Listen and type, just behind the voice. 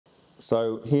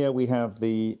So here we have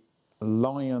the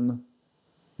Lion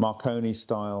Marconi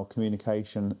style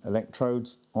communication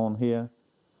electrodes on here,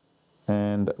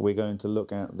 and we're going to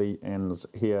look at the ends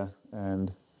here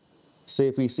and see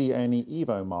if we see any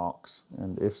EVO marks,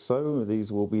 and if so,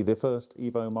 these will be the first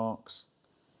EVO marks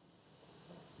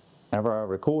ever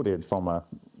recorded from a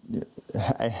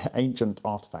ancient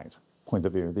artifact point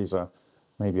of view. These are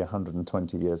maybe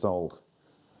 120 years old,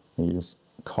 these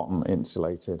cotton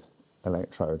insulated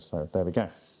electrodes. So there we go.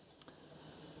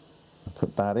 I'll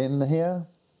put that in here.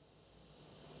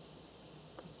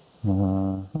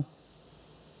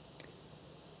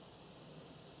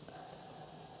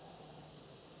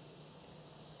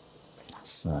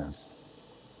 So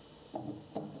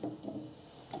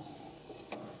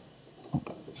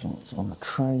it's on the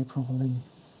tray probably.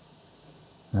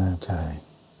 Okay,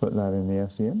 put that in the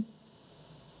SEM.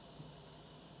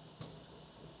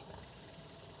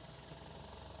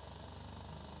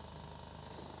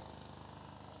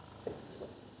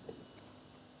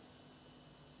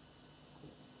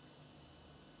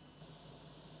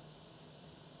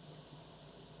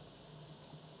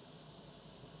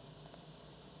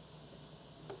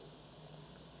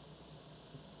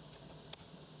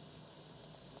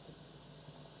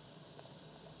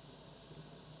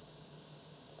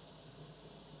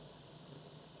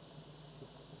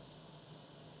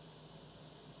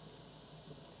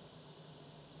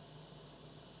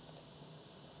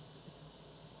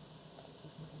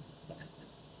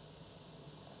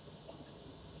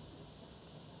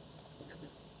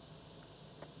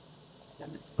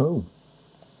 Oh,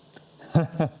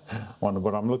 wonder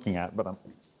what I'm looking at, but I'm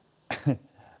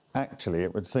actually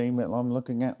it would seem that I'm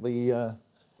looking at the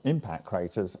impact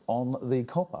craters on the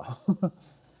copper.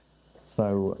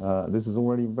 So this is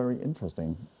already very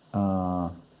interesting. So,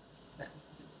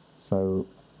 all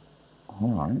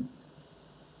right.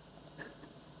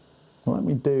 Well, let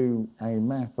me do a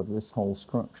map of this whole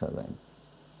structure then,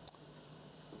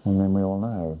 and then we'll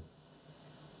know.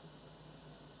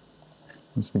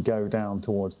 As we go down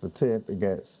towards the tip, it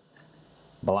gets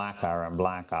blacker and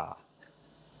blacker,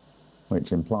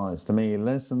 which implies to me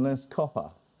less and less copper.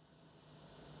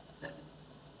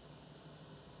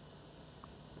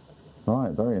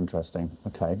 Right, very interesting.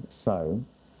 Okay, so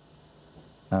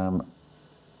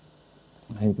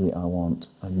maybe I want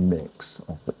a mix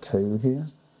of the two here.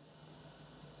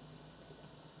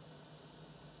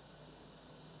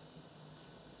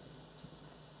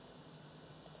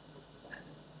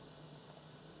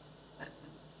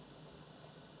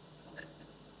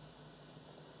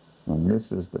 And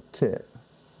this is the tip.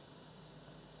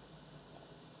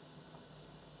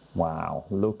 Wow,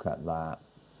 look at that.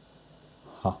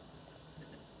 Huh.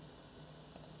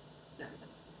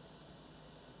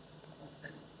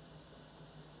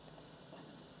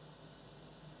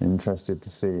 Interested to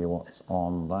see what's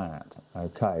on that.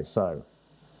 Okay, so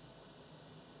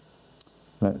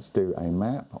let's do a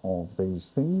map of these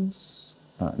things.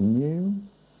 New.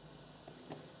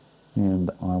 And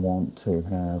I want to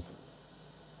have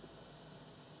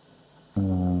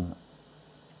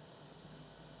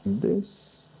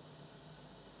this.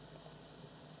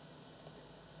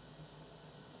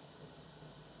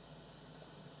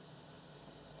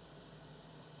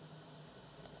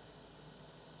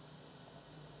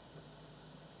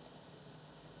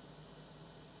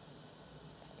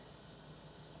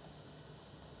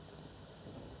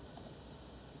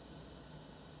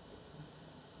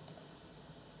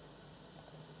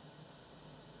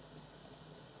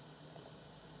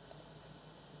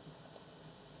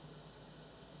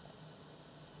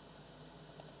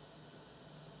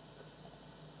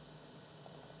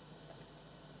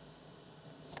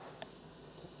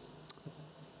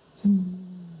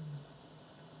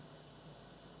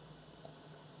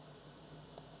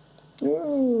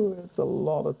 Ooh, it's a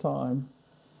lot of time.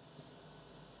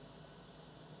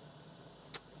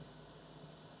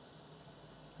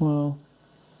 Well,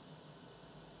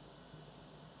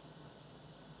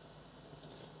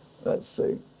 let's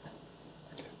see.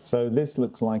 So this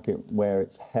looks like it where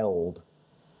it's held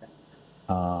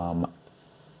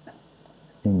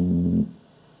in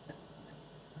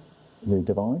the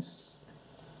device.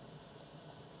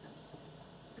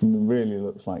 It really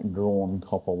looks like drawn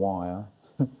copper wire.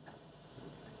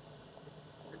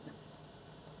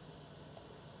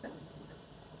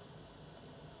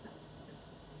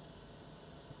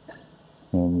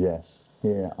 And yes,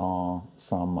 here are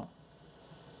some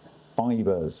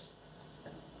fibers,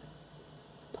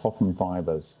 cotton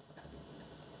fibers.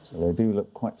 So they do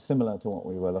look quite similar to what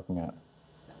we were looking at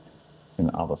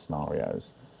in other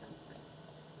scenarios.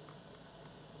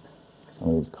 Some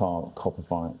of these carbon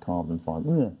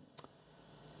fiber.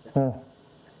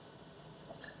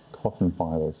 cotton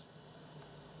fibers.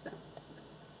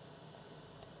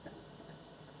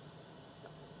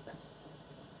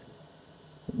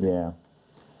 Yeah,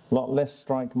 a lot less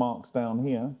strike marks down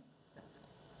here.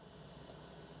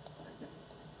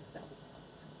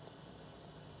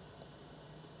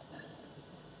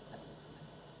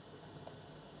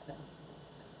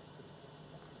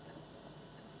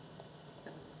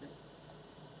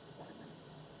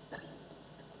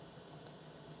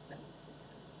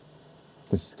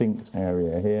 Distinct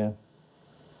area here,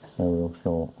 so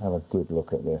we'll have a good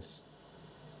look at this.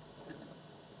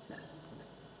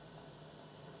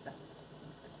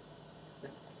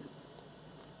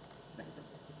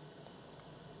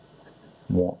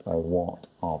 What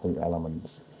are the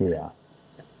elements here?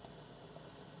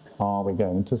 Are we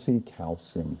going to see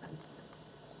calcium?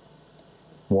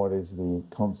 What is the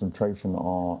concentration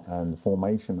and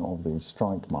formation of these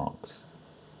strike marks?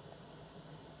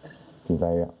 Do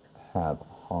they have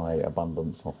high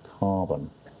abundance of carbon?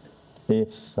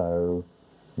 If so,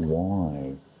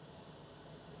 why?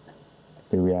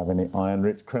 Do we have any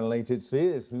iron-rich crenellated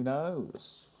spheres? Who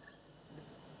knows?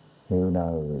 Who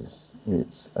knows?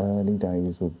 It's early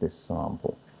days with this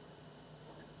sample.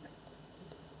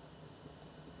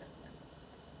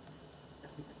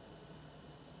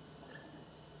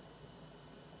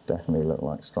 Definitely look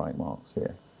like strike marks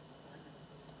here.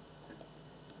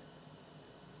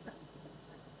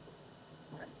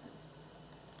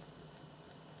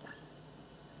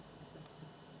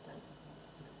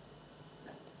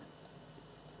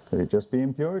 Could it just be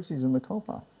impurities in the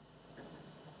copper?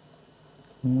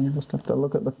 You just have to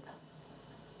look at the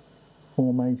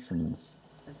formations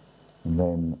and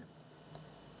then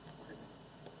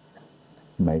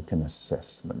make an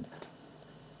assessment.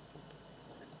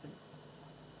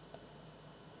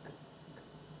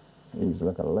 These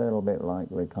look a little bit like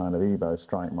the kind of EVO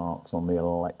strike marks on the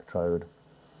electrode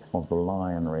of the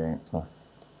Lion reactor.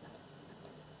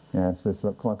 Yes, this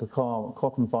looks like a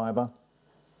cotton fibre.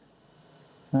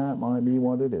 That might be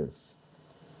what it is.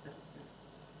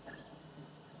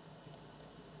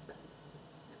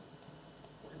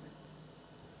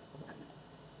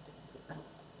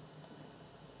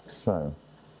 So,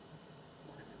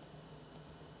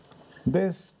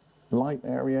 this light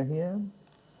area here,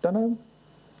 don't know.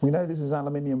 We know this is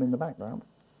aluminium in the background.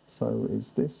 So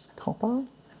is this copper?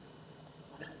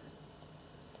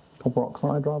 Copper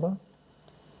oxide, rather?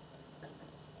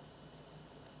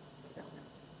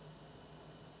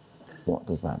 What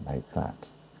does that make that?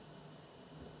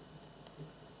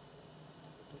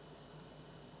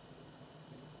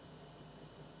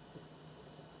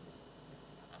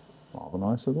 Rather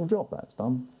nice little job that's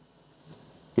done.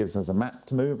 Gives us a map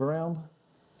to move around.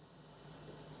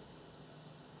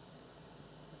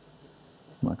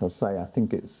 Like I say, I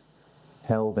think it's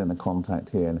held in a contact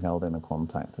here and held in a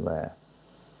contact there.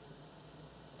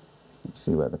 Let's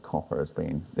see where the copper has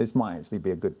been. This might actually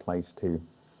be a good place to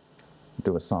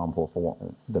do a sample for what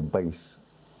the base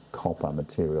copper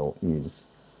material is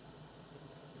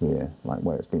here, like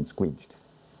where it's been squeeged.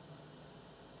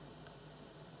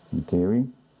 In theory.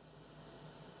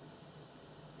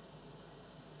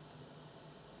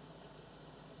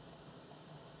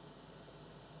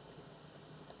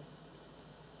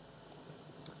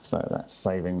 So that's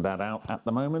saving that out at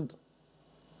the moment.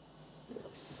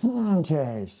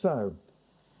 Okay, so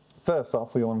first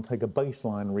off we want to take a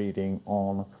baseline reading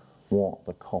on what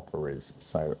the copper is.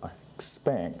 So I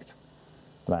expect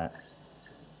that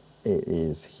it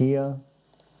is here,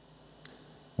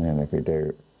 and if we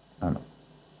do and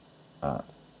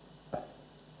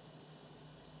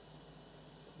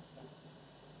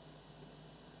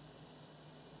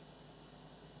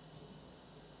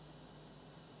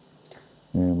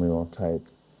we will take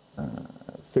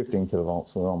 15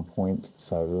 kilovolts, we're on point,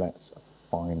 so let's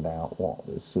find out what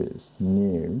this is.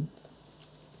 New,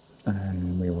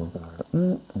 and we will go,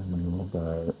 and we will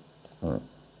go,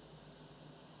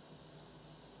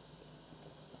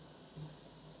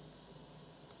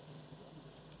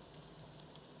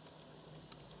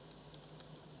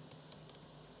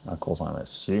 of course I'm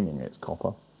assuming it's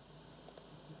copper.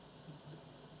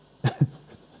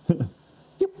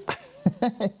 Yep,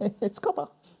 it's copper.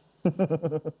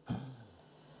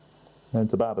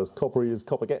 It's about as coppery as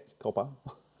copper gets, copper.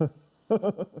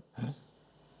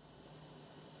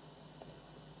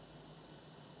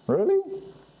 Really?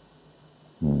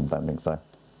 Don't think so.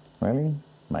 Really?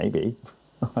 Maybe.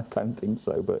 I don't think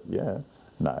so, but yeah.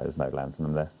 No, there's no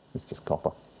lanthanum there. It's just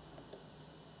copper.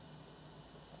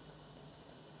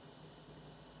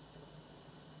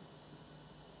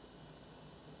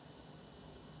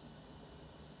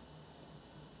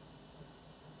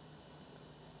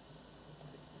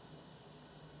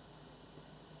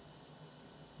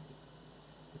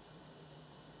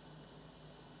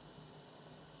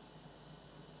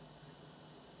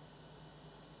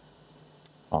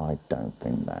 I don't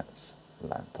think that's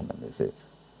lanthanum, is it?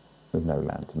 There's no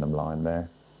lanthanum line there.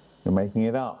 You're making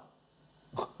it up.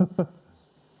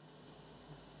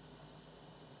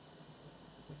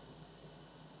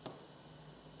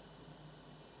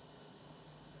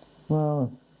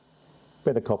 Well,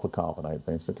 bit of copper carbonate,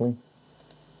 basically.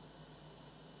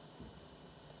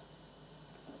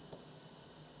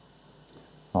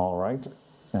 All right,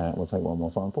 we'll take one more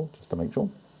sample just to make sure.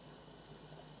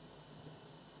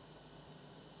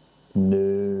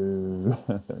 No,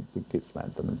 I don't think it's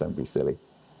lanthanum, don't be silly.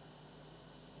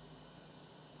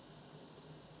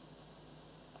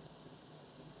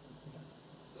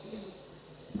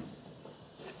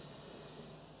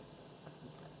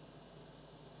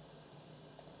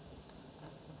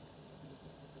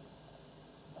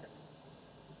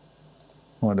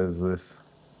 What is this?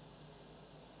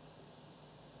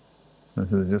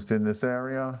 This is just in this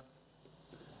area.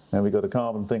 And we got a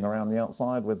carbon thing around the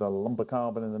outside with a lump of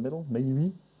carbon in the middle,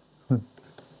 maybe.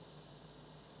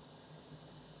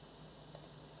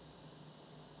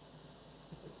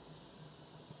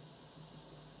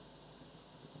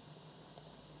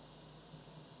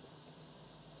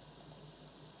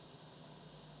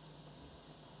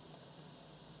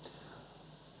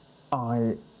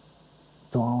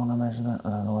 Do I want to measure that? I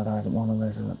don't know whether I want to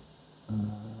measure that.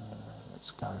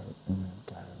 Let's go and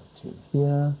go to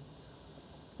here.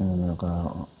 And then we'll go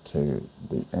up to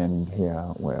the end here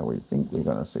where we think we're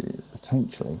going to see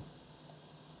potentially.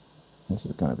 This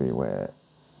is going to be where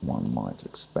one might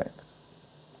expect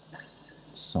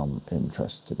some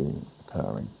interest to be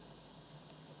occurring.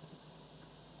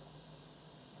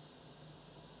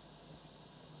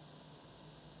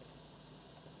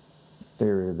 In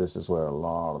theory, this is where a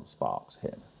lot of sparks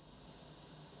hit.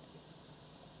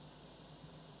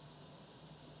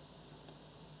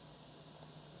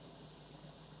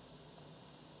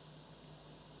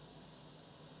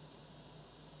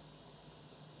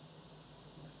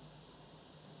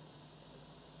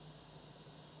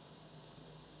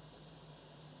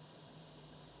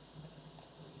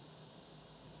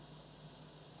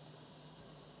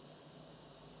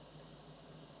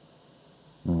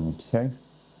 Okay.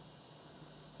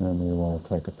 And we will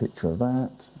take a picture of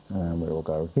that, and we will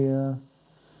go here,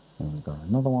 and we've got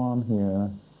another one here,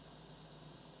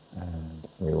 and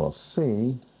we will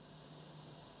see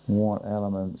what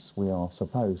elements we are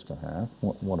supposed to have.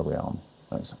 What are we on?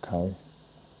 That's okay.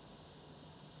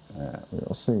 We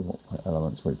will see what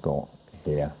elements we've got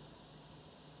here.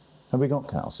 Have we got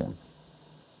calcium?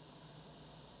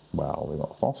 Well, we've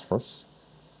got phosphorus.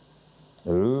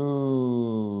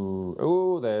 Ooh,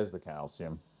 there's the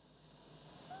calcium.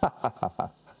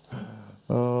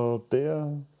 Oh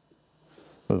dear.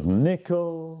 There's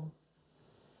nickel.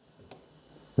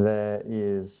 There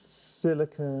is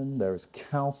silicon. There is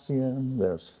calcium.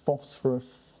 There's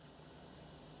phosphorus.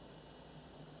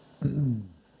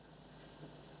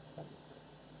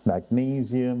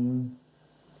 Magnesium.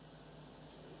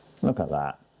 Look at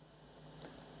that.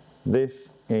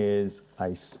 This is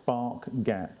a spark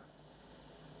gap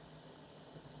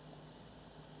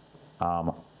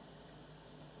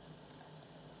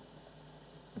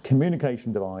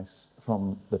communication device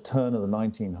from the turn of the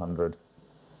 1900s,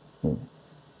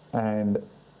 and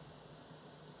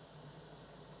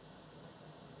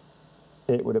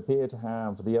it would appear to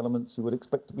have the elements you would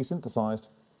expect to be synthesized.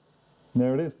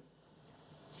 There it is.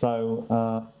 So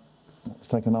let's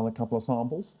take another couple of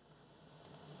samples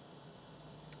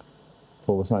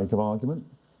for the sake of argument.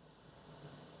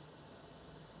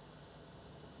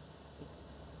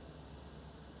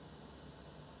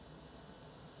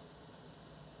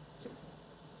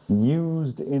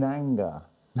 Used in anger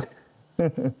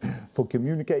for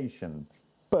communication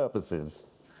purposes.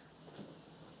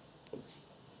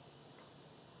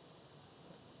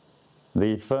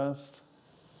 The first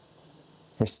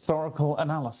historical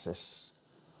analysis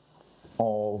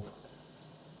of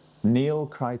Neil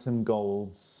Crichton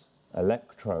Gould's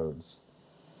electrodes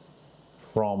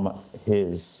from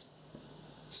his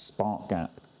spark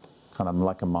gap, kind of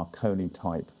like a Marconi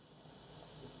type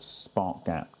spark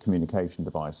gap communication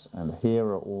device. And here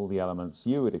are all the elements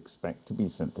you would expect to be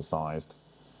synthesized.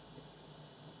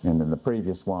 And in the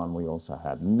previous one we also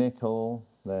had nickel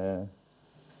there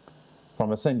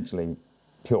from essentially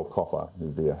pure copper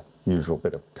with the usual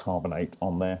bit of carbonate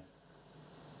on there.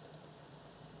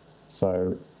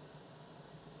 So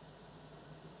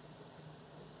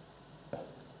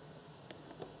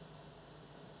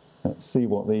let's see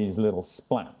what these little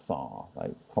splats are.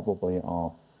 They probably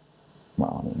are,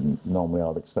 well, I mean, normally I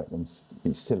would expect them to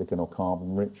be silicon or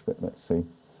carbon rich, but let's see.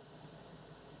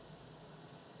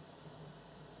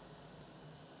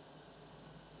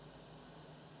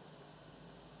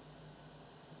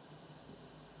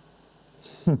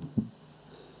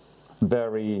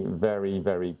 Very, very,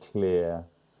 very clear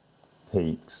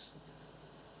peaks.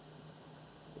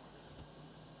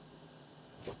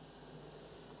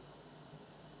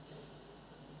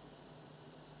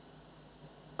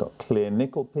 Got clear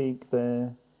nickel peak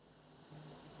there.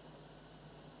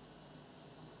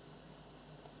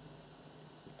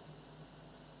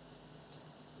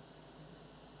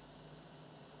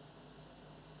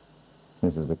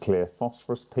 This is the clear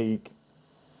phosphorus peak.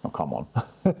 Oh, come on.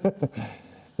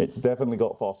 It's definitely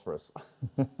got phosphorus.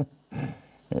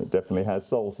 It definitely has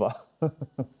sulfur. All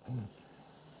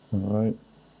right.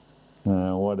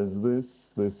 Now, what is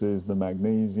this? This is the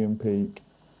magnesium peak.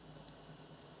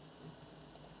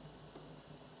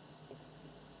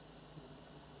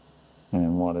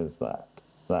 And what is that?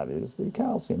 That is the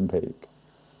calcium peak.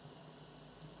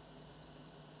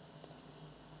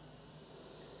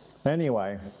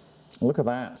 Anyway, look at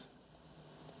that.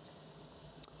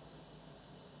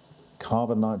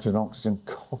 Carbon, nitrogen, oxygen,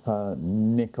 copper,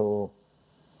 nickel,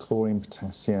 chlorine,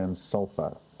 potassium,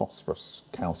 sulfur, phosphorus,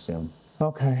 calcium.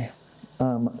 Okay,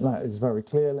 that is very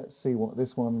clear. Let's see what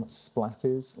this one splat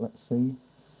is. Let's see.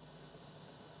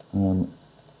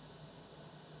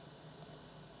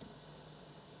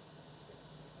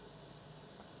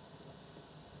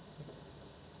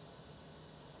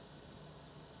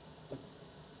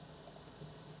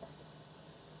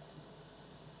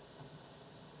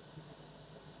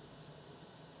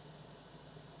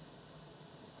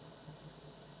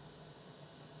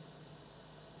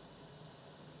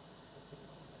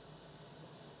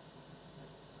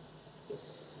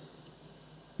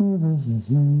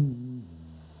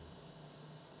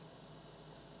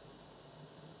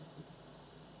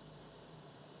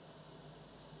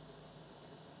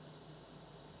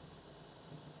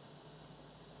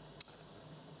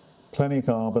 Plenty of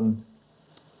carbon,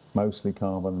 mostly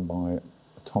carbon by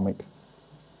atomic,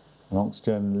 and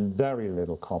oxygen, very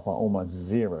little copper, almost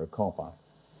zero copper,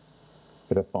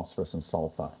 bit of phosphorus and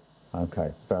sulfur.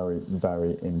 Okay, very,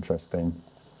 very interesting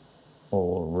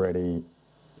already.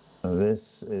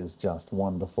 This is just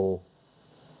wonderful.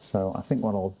 So I think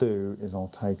what I'll do is I'll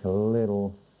take a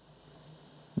little,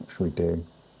 what should we do?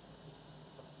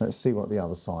 Let's see what the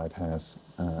other side has.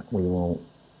 We will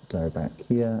go back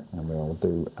here and we'll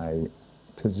do a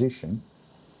position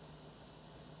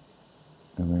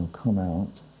and we'll come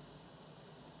out.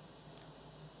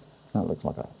 That looks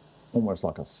like almost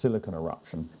like a silicon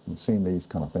eruption. You've seen these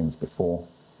kind of things before.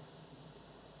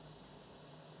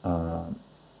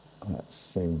 Let's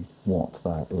see what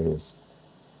that is.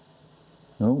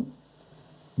 Oh,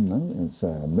 no, it's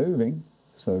moving.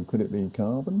 So could it be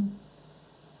carbon?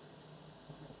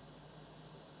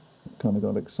 It kind of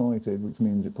got excited, which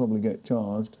means it probably get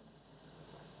charged.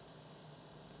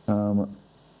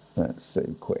 Let's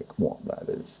see quick what that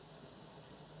is.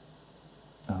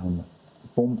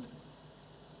 Boom.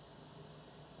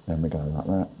 And we go like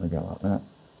that, we go like that.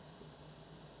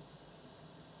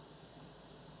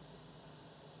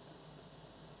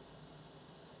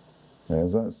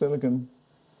 There's that silicon.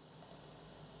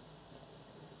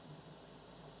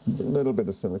 There's a little bit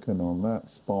of silicon on that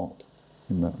spot,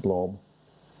 in that blob.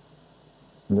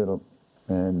 Little,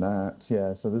 and that,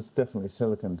 yeah, so this definitely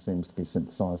silicon seems to be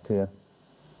synthesized here.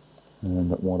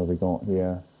 And what have we got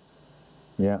here?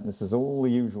 Yeah, this is all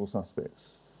the usual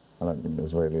suspects. I don't think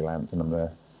there's really lanthanum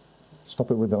there.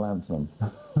 Stop it with the lanthanum.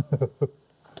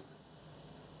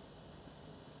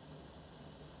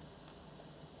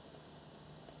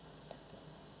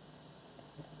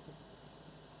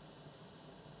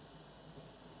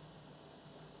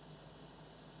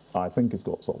 I think it's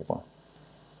got sulfur.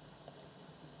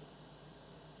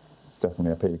 It's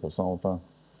definitely a peak of sulfur.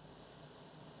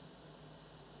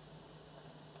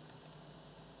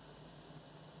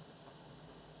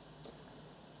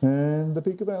 And the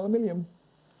peak of aluminium.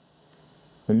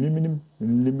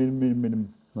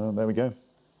 Aluminum. Well, there we go.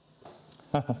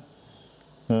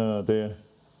 Oh dear.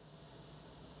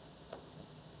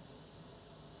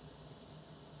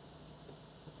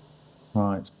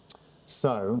 Right.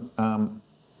 So,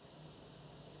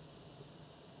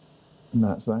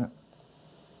 that's that.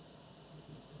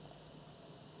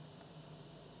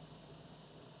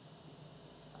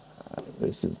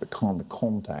 This is the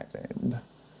contact end.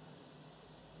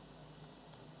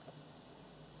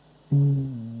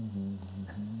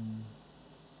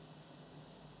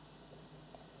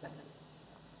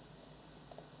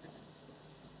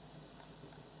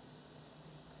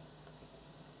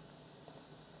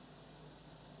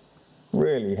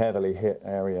 Really heavily hit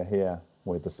area here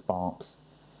with the sparks.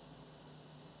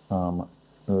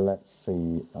 Let's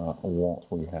see what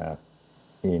we have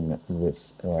in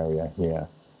this area here.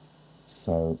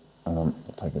 So I'll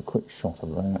take a quick shot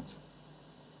of that.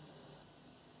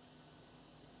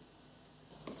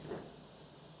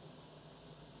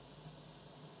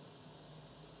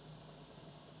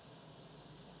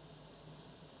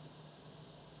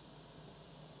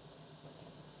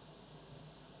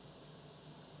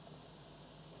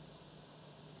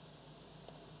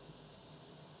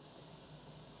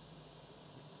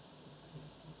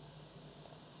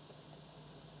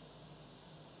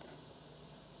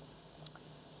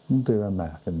 We'll do a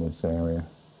map in this area,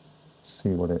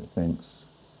 see what it thinks.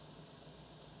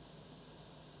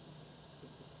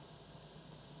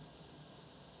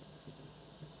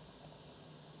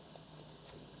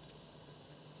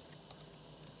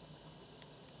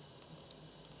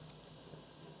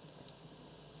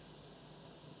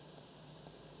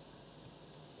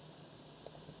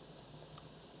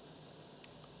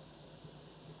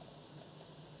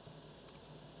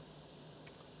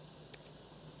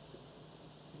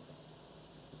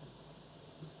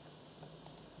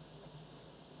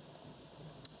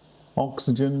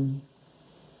 Oxygen,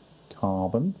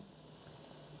 carbon,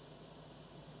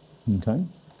 okay.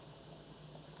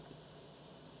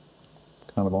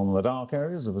 Kind of on the dark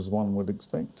areas, as one would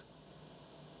expect.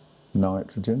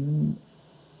 Nitrogen,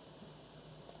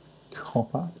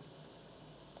 copper,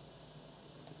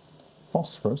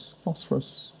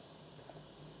 phosphorus.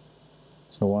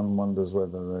 So one wonders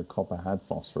whether the copper had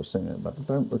phosphorus in it, but I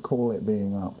don't recall it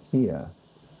being up here.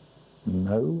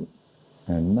 No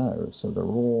and no. So the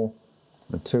raw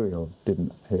material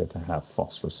didn't appear to have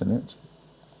phosphorus in it.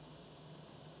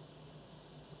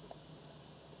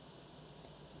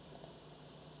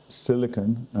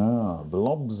 Silicon,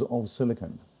 blobs of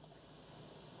silicon.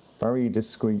 Very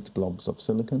discrete blobs of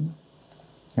silicon.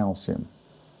 Calcium.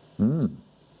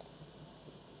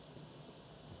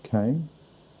 Okay.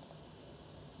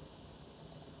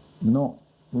 Not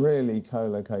really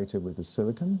co-located with the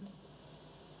silicon.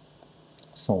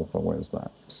 Sulfur, where's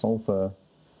that? Sulfur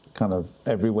kind of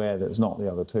everywhere that's not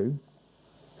the other two.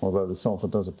 Although the sulfur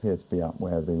does appear to be up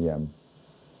where the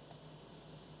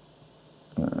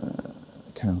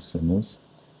calcium is.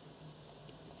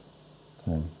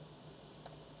 Okay.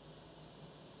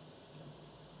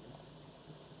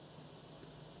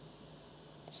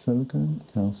 Silicon,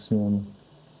 calcium,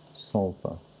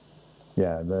 sulfur.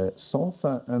 Yeah, the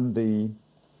sulfur and the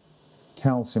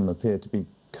calcium appear to be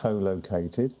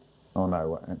co-located. Oh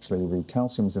no, actually the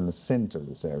calcium's in the centre of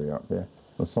this area up here.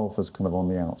 The sulfur's kind of on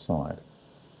the outside.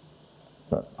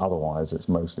 But otherwise it's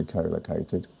mostly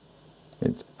co-located.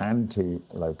 It's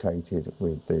anti-located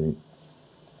with the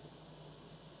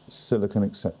silicon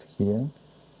except here.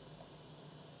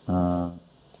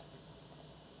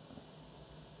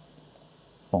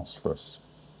 Phosphorus.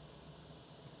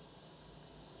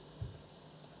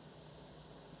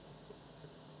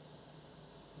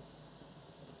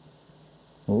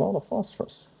 A lot of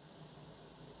phosphorus.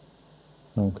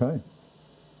 Okay.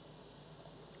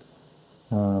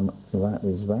 That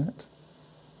is that.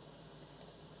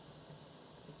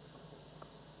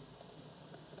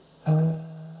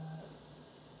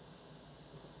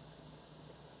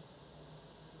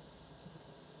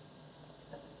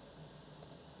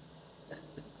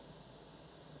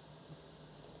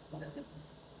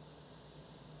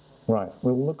 Right,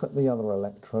 we'll look at the other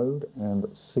electrode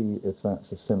and see if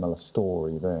that's a similar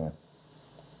story there.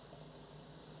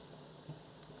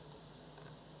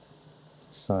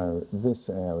 So this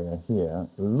area here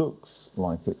looks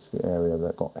like it's the area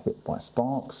that got hit by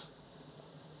sparks.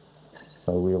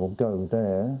 So we will go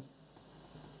there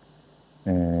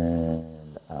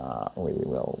and we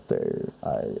will do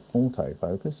a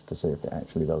autofocus to see if it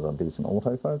actually does a decent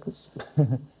autofocus.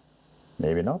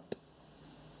 Maybe not.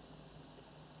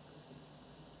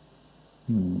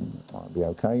 Might be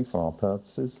okay for our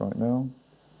purposes right now.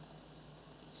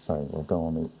 So we'll go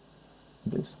on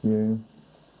this view.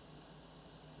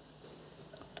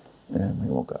 And we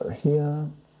will go here,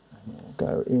 and we'll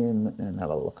go in and have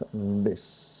a look at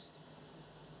this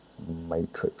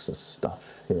matrix of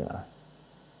stuff here.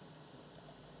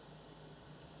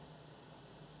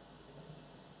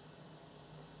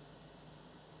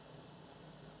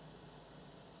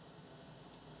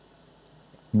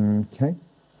 Okay.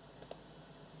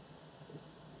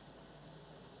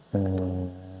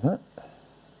 We'll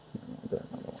do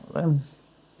another one of them.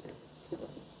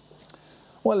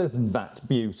 Well, isn't that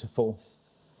beautiful?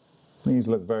 These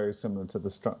look very similar to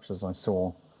the structures I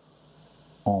saw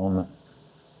on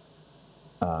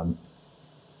the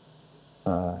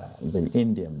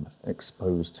indium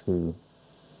exposed to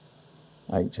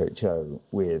HHO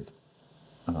with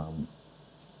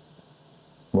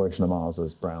Roy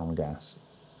Mars's brown gas.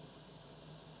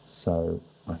 So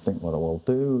I think what I will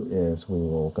do is we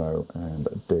will go and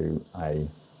do a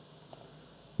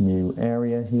new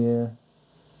area here.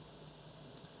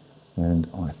 And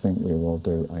I think we will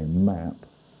do a map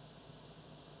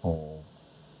of,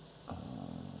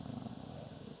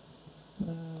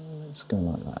 let's go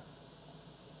like that.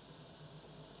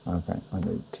 Okay, I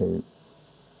need to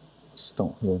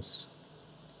stop this.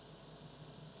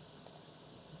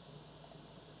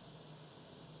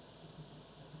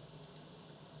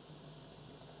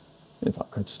 If I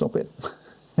could stop it.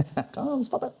 I can't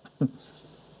stop it.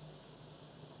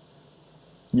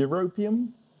 Europium?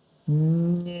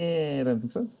 Yeah, I don't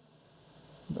think so.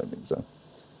 Don't think so.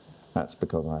 That's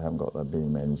because I haven't got the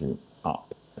beam energy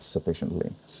up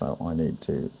sufficiently, so I need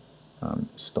to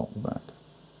stop that.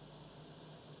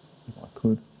 If I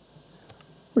could,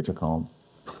 which I can't.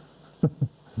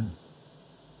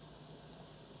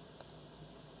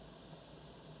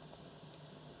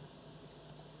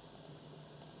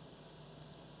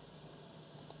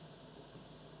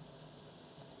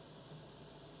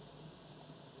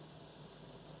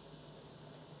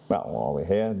 Well, while we're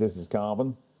here, this is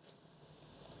carbon.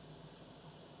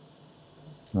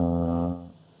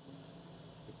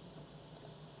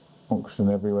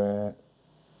 Oxygen everywhere.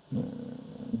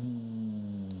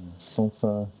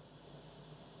 Sulfur.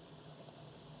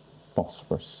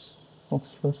 Phosphorus.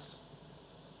 Phosphorus.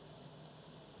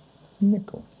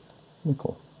 Nickel.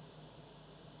 Nickel.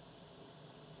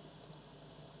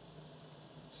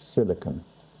 Silicon.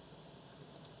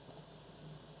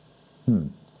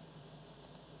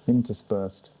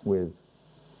 Interspersed with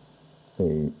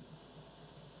the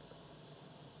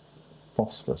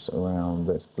phosphorus around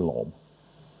this blob.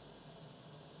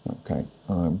 Okay,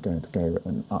 I'm going to go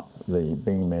and up the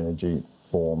beam energy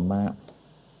for map,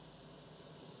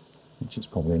 which is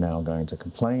probably now going to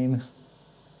complain.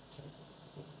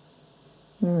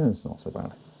 It's not so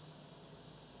bad.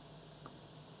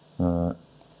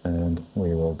 And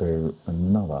we will do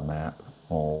another map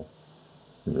of,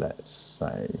 let's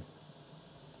say,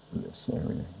 this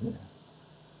area here.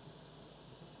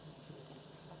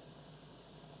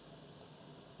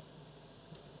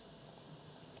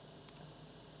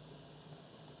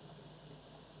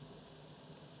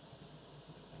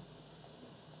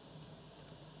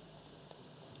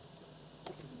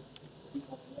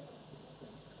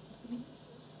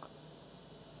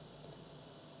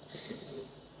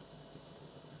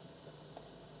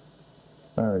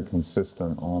 Very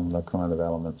consistent on the kind of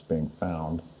elements being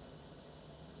found.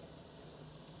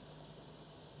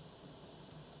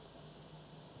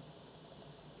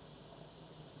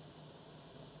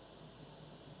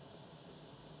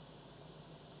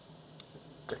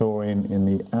 Chlorine in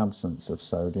the absence of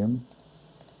sodium.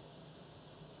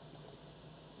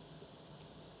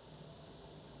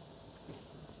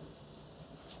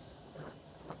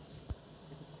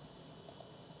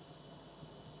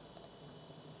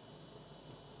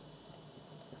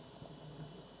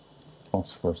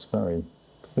 Phosphorus, very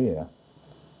clear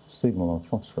signal of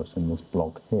phosphorus in this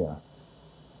block here.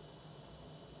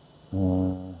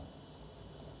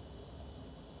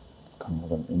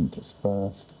 Carbon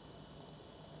interspersed.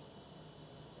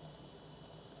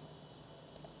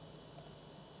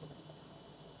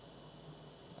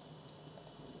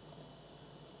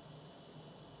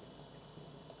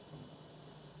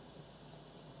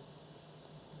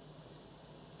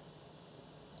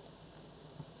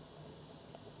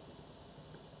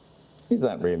 Is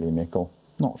that really nickel?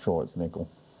 Not sure it's nickel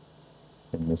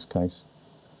in this case.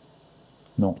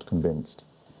 Not convinced.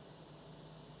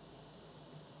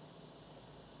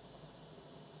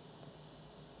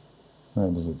 Where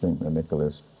does it think the nickel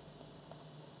is?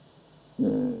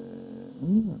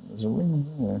 There's a ring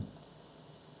there.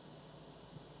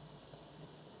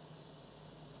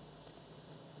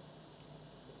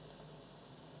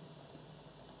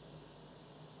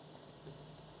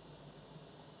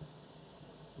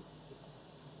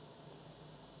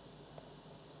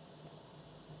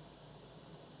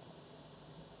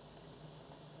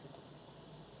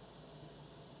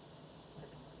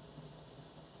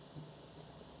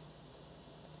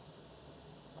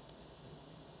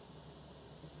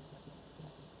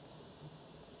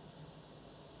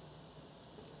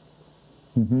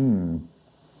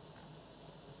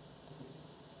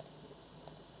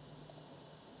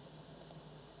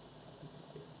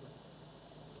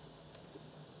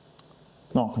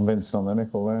 Not convinced on the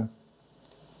nickel there.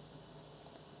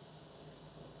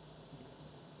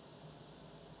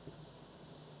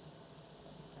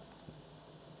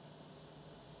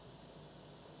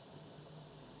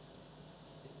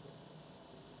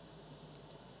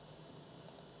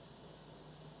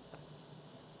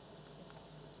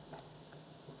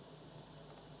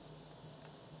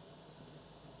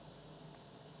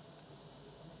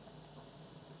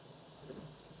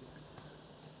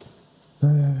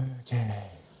 Okay.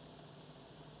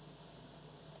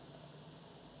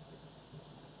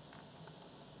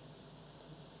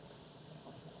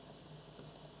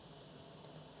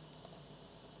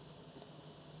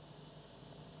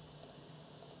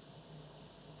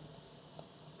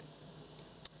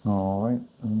 All right,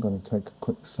 I'm going to take a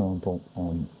quick sample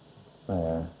on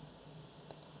there.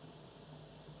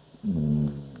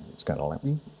 It's going to let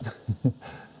me.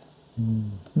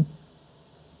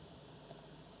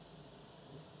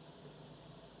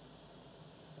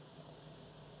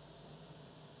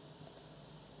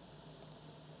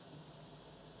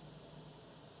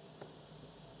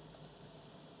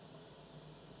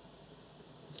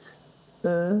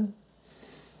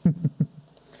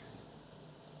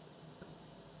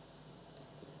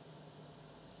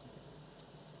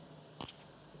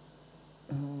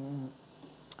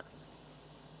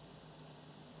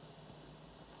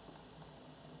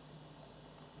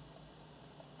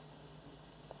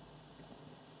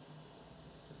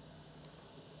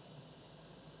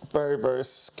 Very, very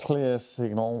clear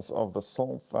signals of the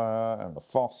sulfur and the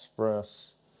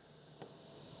phosphorus,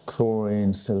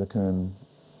 chlorine, silicon,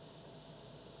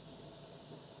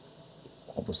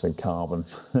 obviously carbon.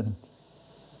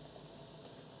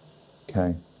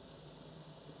 Okay.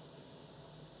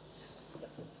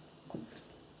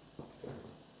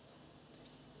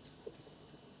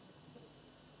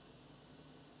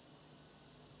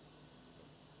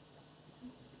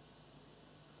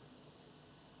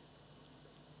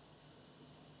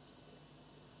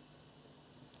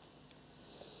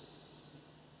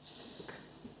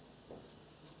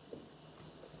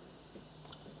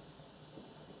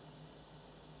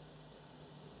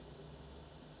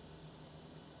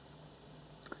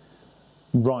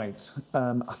 Right,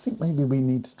 I think maybe we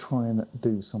need to try and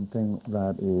do something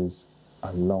that is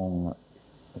along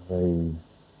the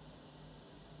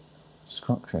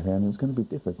structure here, and it's going to be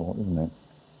difficult, isn't it?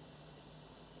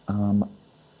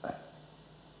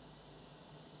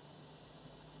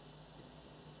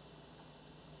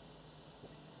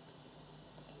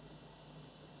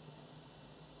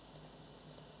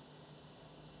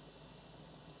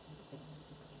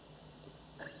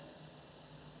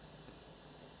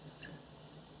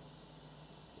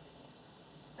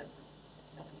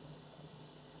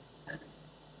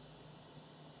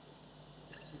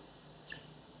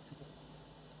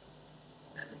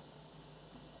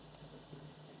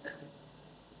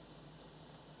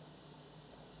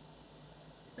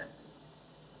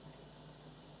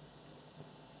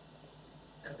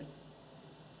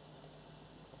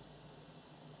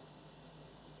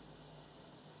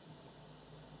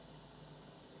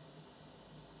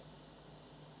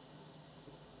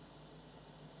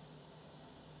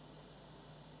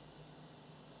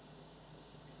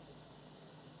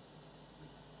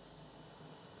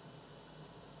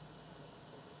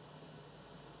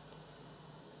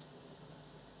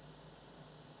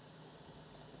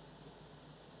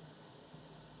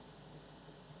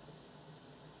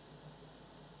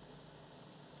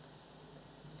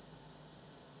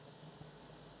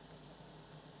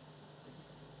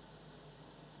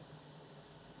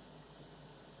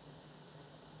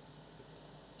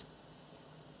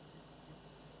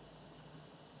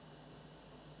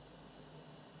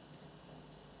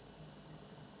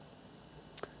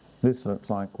 This looks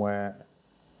like where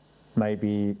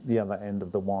maybe the other end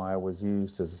of the wire was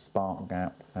used as a spark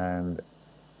gap, and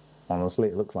honestly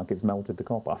it looks like it's melted the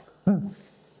copper.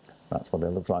 That's what it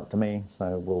looks like to me,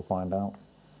 so we'll find out.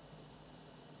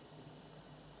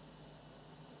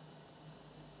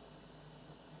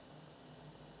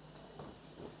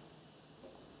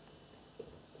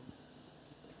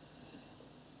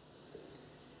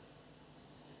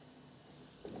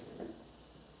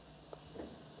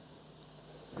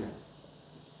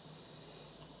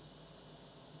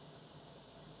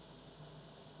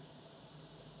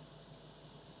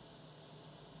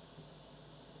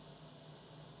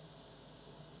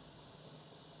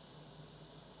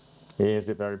 Is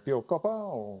it very pure copper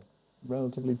or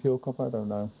relatively pure copper? I don't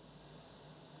know.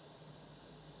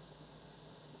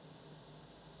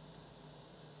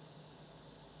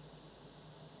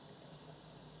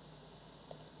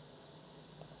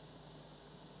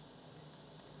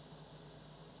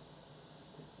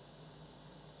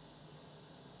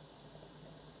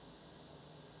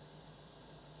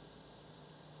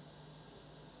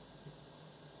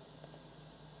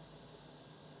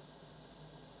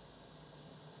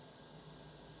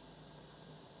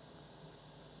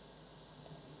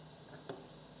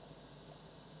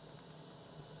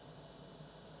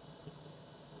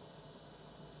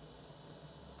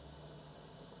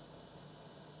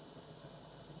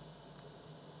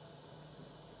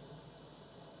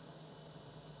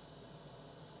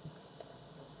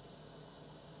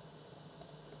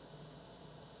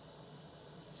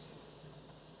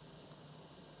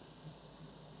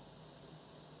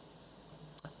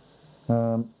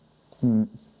 Hmm.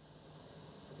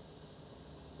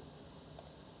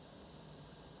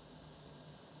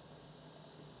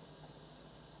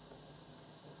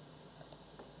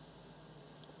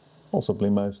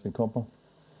 possibly mostly copper.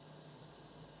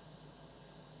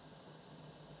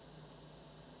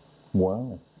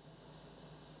 Wow.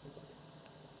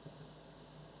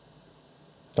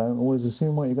 Don't always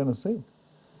assume what you're going to see.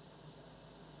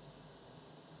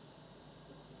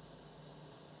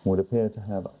 Would appear to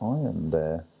have iron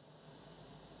there.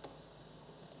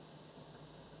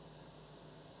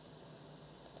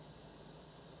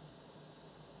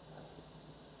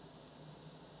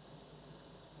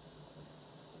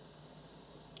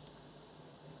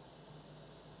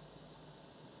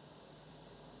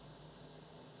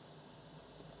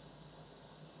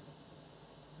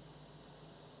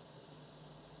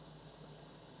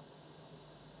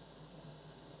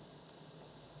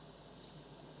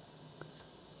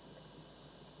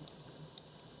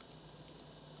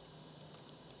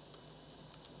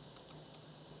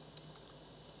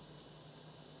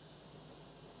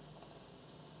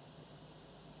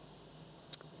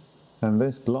 And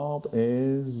this blob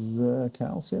is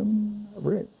calcium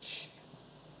rich.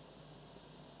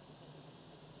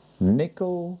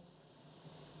 Nickel.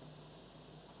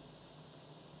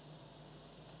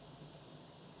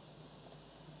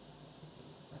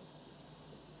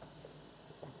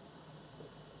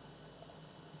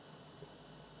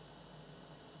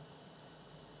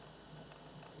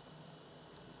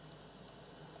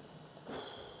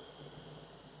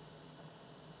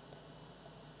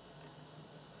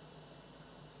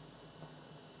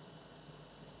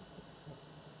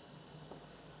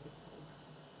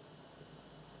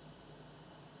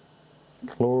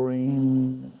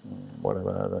 Chlorine,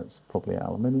 whatever, that's probably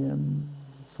aluminium,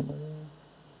 something like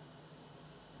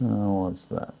that. Oh, what's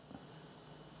that?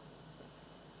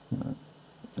 No.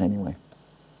 Anyway.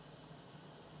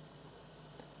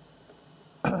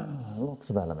 Lots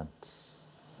of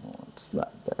elements. What's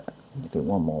that there? Do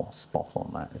one more spot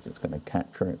on that if it's going to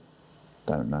capture it.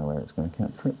 Don't know where it's going to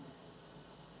capture it.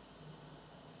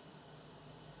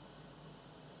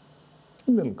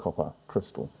 A little copper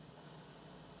crystal.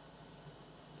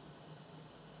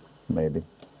 Maybe.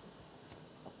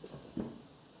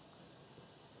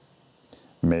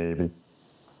 Maybe.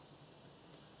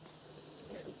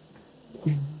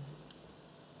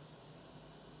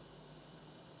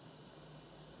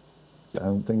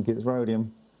 Don't think it's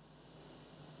rhodium.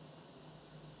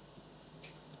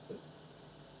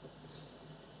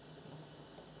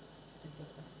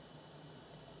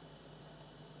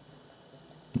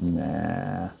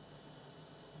 Nah.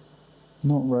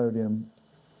 Not rhodium.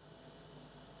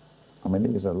 I mean,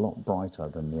 it is a lot brighter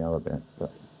than the other bit,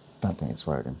 but I don't think it's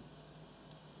rhodium.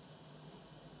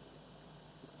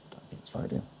 Don't think it's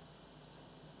rhodium.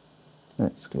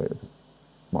 Exclude.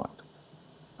 Right.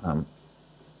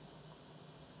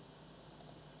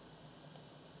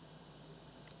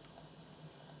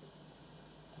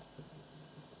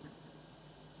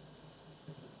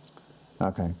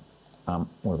 Okay.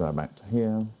 We'll go back to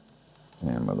here,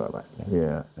 and we'll go back to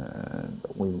here, and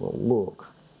we will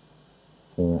look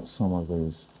for some of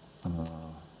these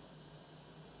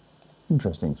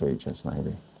interesting features,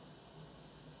 maybe,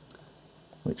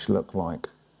 which look like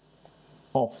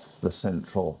off the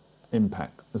central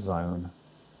impact zone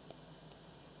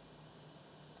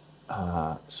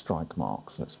strike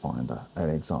marks. Let's find an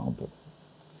example.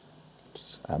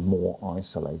 Just a more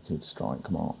isolated strike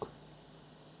mark.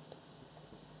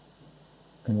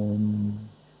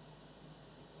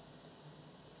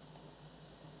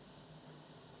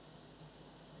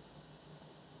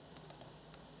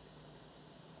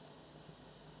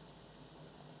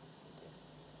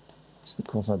 Of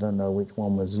course, I don't know which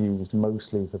one was used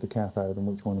mostly for the cathode and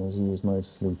which one was used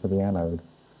mostly for the anode.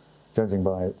 Judging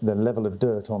by the level of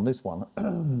dirt on this one,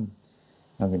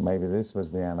 I think maybe this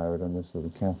was the anode and this was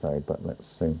the cathode, but let's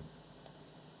see.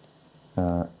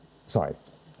 Sorry,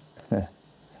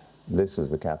 this was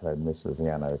the cathode and this was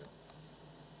the anode.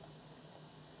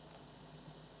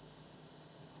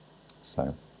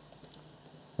 So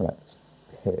let's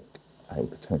pick a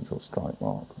potential strike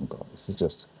mark. Oh God, this is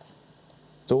just,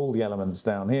 it's all the elements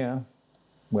down here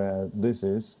where this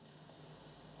is.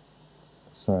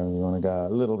 So we want to go a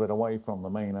little bit away from the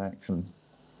main action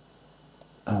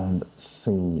and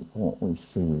see what we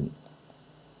see.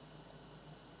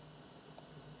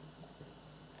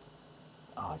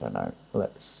 I don't know.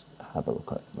 Let's have a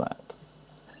look at that.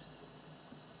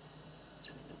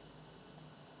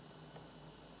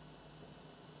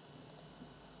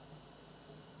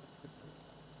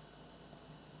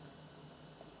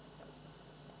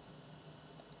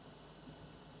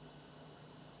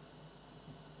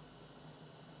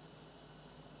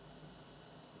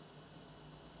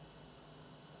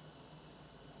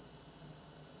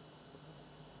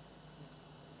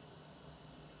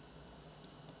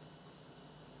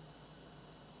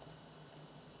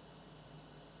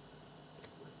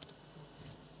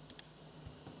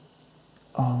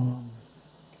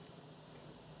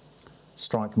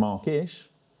 strike mark-ish.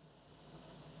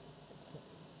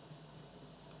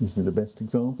 This is the best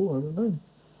example, I don't know.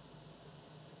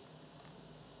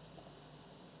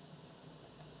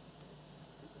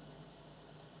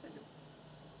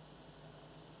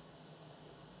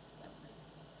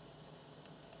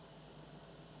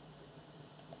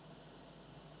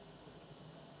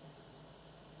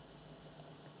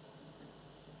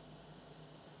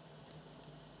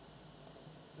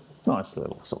 Nice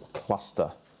little sort of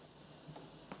cluster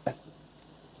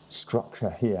structure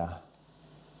here.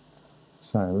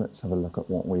 So let's have a look at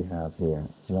what we have here.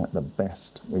 Is that the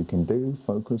best we can do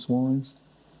focus-wise?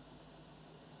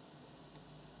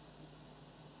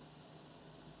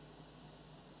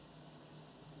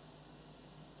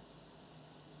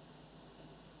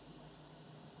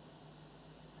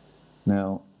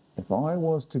 Now, if I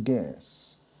was to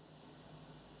guess,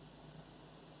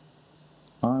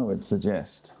 I would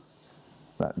suggest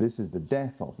that this is the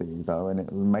death of the EVO and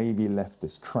it maybe left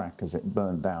this track as it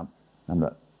burned down, and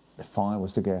that if I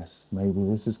was to guess, maybe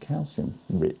this is calcium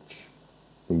rich,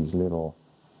 these little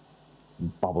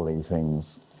bubbly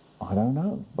things. I don't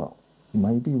know, but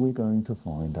maybe we're going to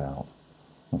find out.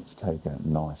 Let's take a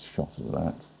nice shot of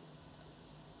that.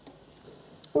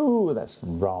 Ooh, that's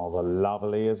rather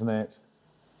lovely, isn't it?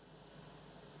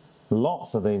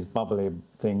 Lots of these bubbly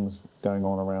things going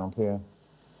on around here,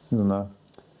 isn't there?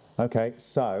 Okay,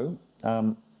 so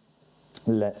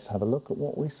let's have a look at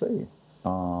what we see.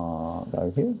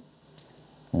 Go here,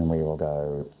 and we will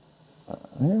go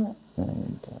here,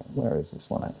 and where is this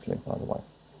one actually, by the way?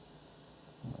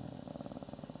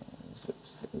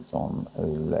 It's on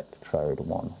electrode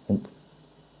 1, I think.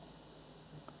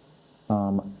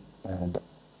 And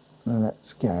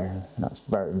let's go. That's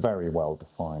very, very well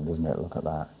defined, isn't it? Look at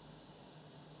that.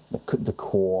 The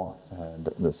core and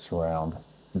the surround,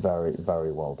 very,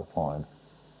 very well defined.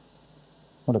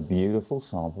 What a beautiful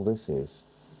sample this is.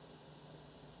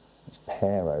 This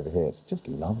pear over here, it's just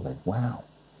lovely. Wow.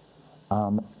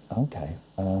 Okay.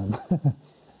 I'm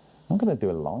going to do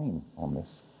a line on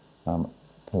this,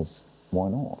 because why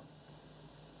not?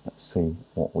 Let's see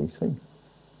what we see.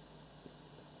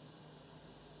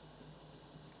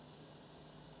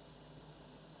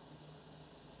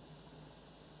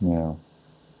 Now,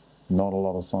 not a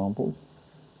lot of samples.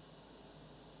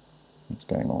 What's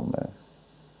going on there?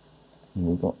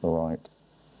 We've got the right.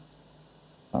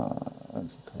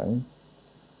 That's okay.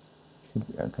 Should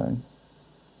be okay.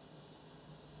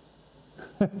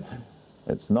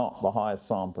 It's not the highest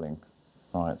sampling.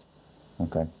 Right.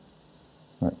 Okay.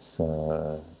 Let's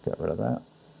get rid of that.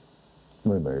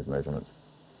 Remove measurements.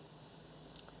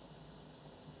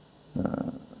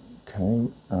 Okay.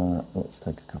 Let's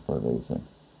take a couple of these in.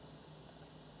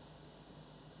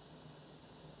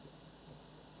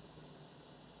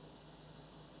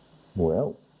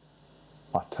 Well,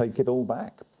 I take it all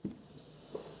back.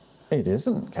 It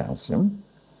isn't calcium.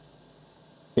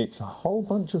 It's a whole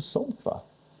bunch of sulfur.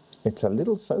 It's a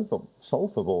little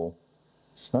sulfur ball,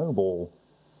 snowball.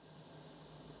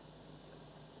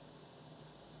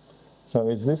 So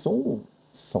is this all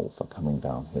sulfur coming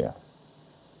down here?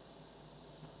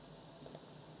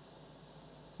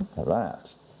 Look at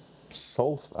that.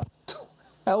 Sulfur,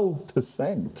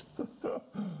 12%.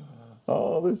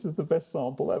 Oh, this is the best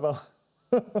sample ever.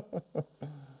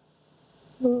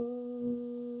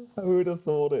 Who would have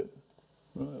thought it?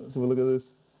 Right, let's have a look at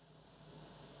this.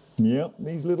 Yep,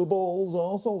 these little balls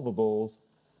are sulfur balls.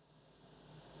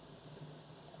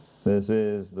 This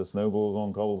is the snowballs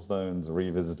on cobblestones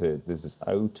revisited. This is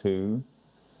O2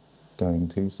 going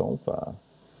to sulfur.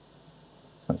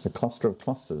 That's a cluster of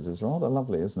clusters. It's rather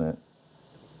lovely, isn't it?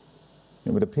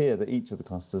 It would appear that each of the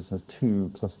clusters has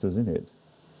 2 clusters in it,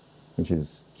 which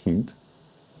is cute.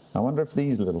 I wonder if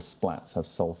these little splats have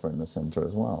sulfur in the center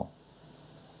as well.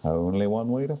 Only one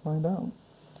way to find out.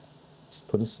 Just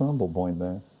put a sample point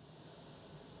there.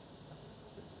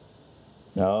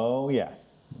 Oh yeah,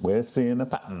 we're seeing a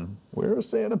pattern. We're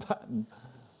seeing a pattern.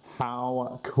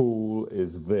 How cool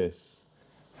is this?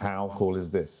 How cool is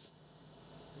this?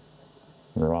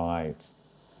 Right.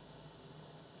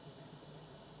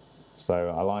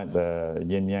 So I like the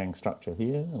yin-yang structure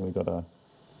here. We've got a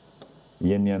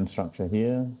yin-yang structure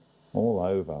here, all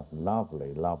over.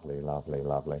 Lovely, lovely, lovely,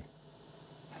 lovely.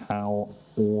 How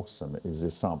awesome is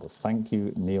this sample? Thank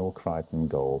you, Neil Crichton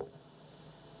Gold.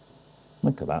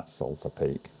 Look at that sulfur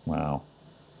peak. Wow.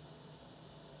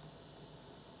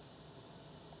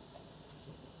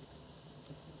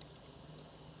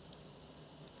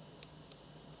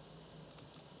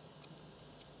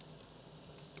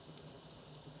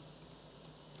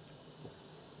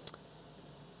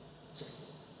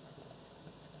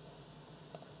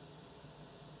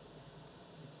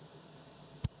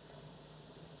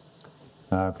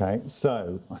 Okay,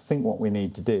 so I think what we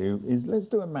need to do is let's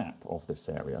do a map of this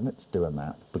area. Let's do a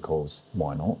map because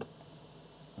why not?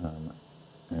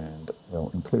 And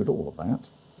we'll include all of that.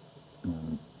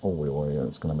 All the oil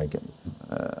that's going to make it,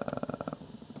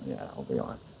 yeah, I'll be all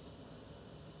right.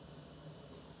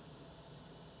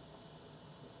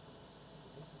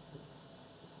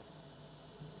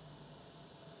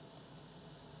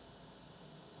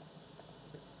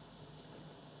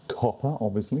 Copper,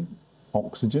 obviously.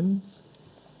 Oxygen.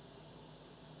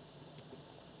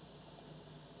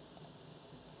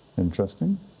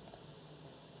 Interesting.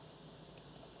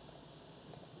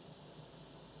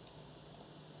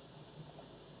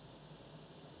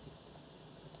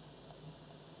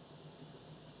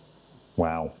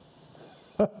 Wow.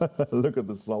 Look at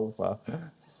the sulfur.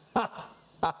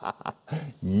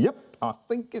 Yep, I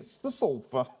think it's the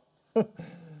sulfur.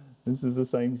 This is the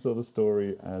same sort of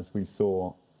story as we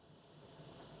saw.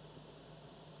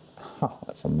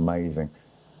 That's amazing.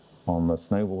 On the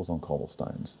snowballs on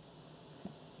cobblestones.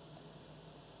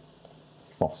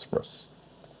 Phosphorus.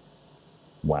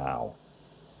 Wow.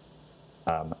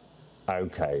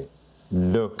 Okay,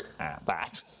 look at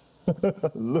that.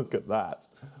 Look at that.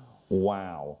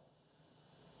 Wow.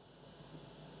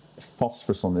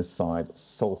 Phosphorus on this side,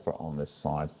 sulfur on this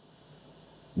side.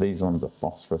 These ones are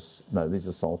phosphorus. No, these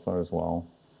are sulfur as well.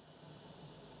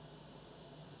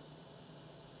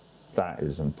 That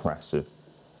is impressive.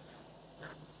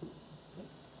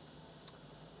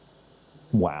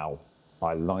 Wow.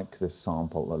 I like this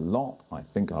sample a lot. I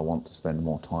think I want to spend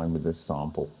more time with this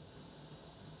sample.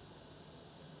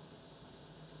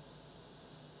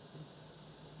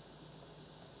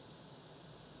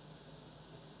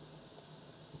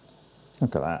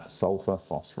 Look at that, sulfur,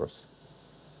 phosphorus.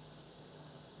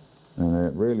 And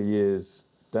it really is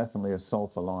definitely a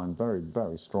sulfur line, very,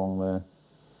 very strong there.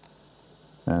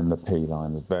 And the P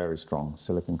line is very strong,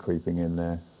 silicon creeping in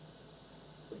there.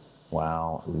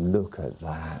 Wow, look at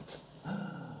that.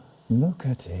 Look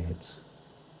at it.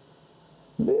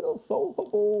 Little sulfur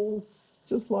balls,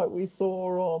 just like we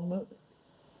saw on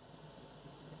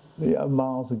the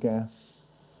Mars gas.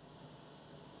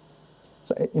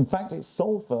 So in fact, it's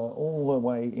sulfur all the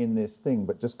way in this thing,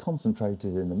 but just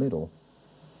concentrated in the middle.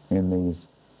 In these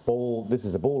ball, this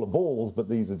is a ball of balls, but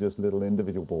these are just little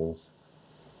individual balls.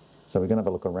 So we're going to have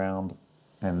a look around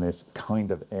in this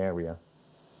kind of area.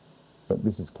 But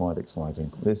this is quite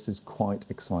exciting. This is quite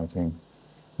exciting.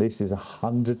 This is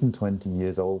 120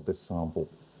 years old, this sample.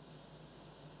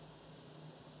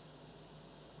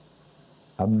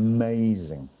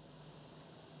 Amazing.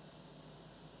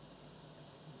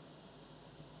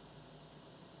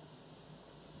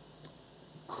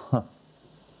 Huh.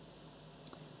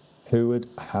 Who would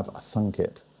have thunk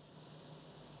it?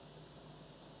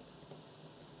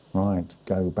 Right,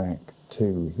 go back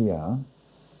to here.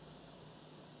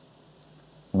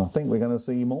 And I think we're going to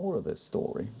see more of this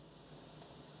story.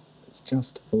 It's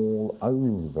just all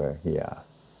over here,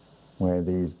 where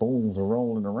these balls are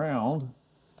rolling around.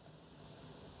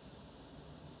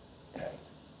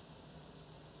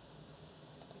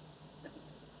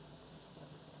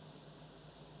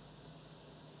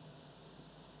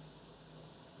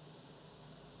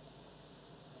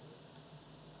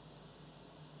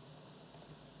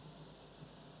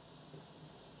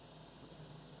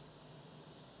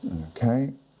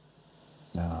 Okay,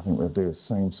 and I think we'll do the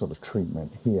same sort of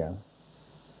treatment here.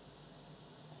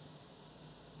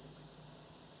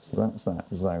 So that's that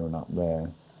zone up there.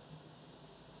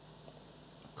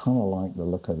 Kind of like the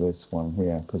look of this one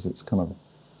here because it's kind of,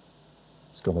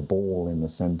 it's got a ball in the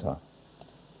center.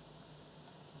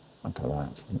 Look at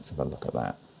that. Let's have a look at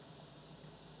that.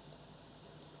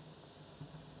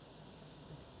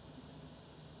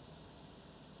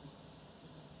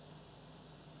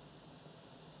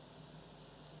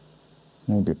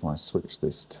 Maybe if I switch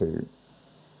this to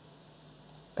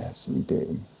SED,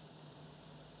 I'm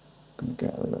going to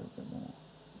get a little bit more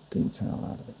detail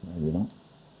out of it. Maybe not.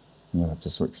 I'm going to have to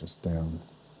switch this down.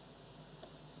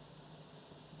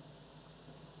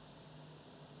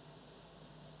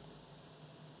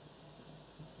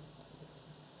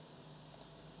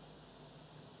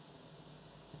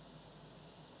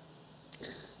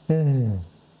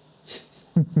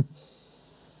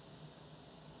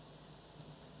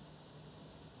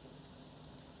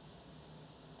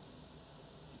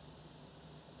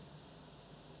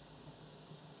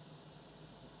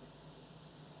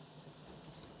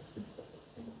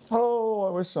 Oh,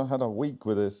 I wish I had a week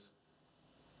with this.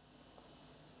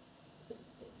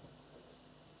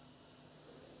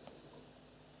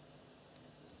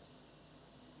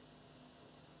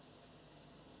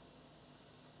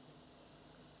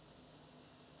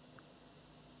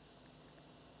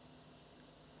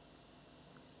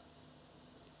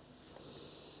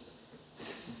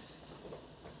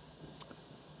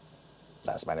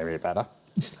 That's made it a bit better.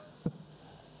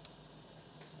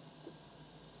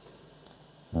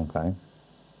 Okay.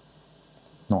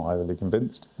 Not overly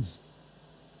convinced.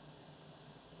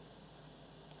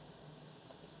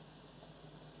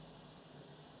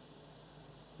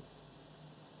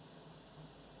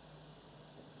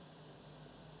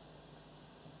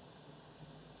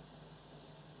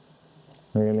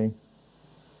 Really?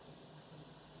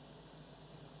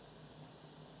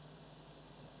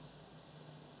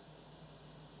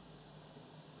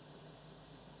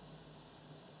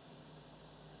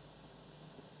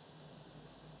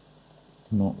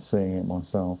 Not seeing it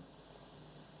myself.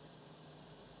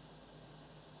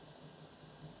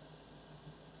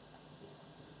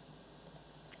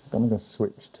 I'm going to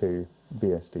switch to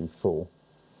BSD full.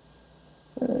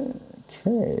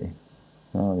 Okay.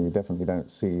 Oh, you definitely don't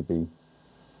see the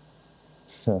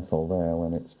circle there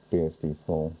when it's BSD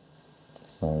full.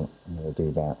 So I'm going to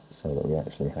do that so that we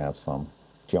actually have some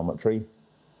geometry.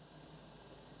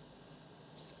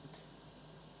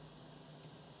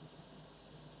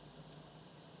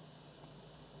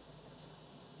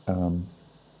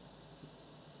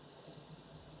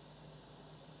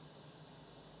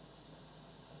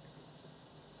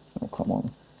 Oh, come on.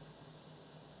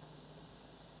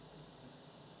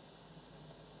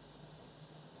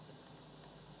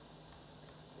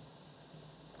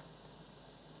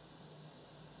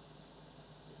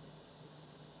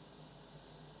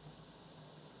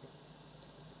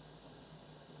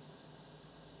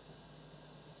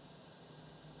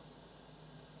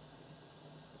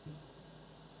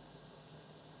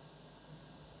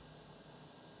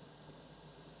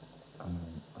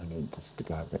 I need this to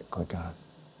go a bit quicker.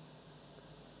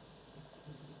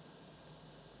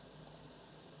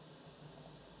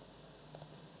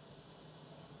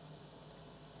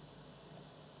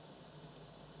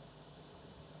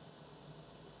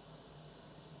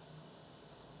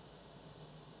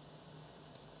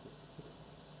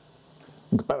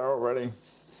 It's better already.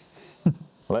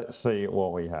 Let's see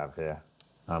what we have here.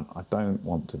 I don't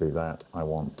want to do that. I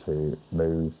want to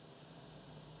move,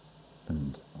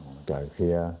 and I want to go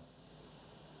here,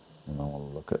 and I want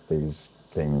to look at these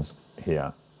things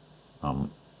here.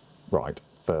 Right,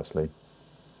 firstly,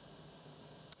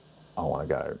 I want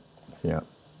to go here.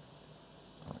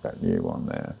 I've got a new one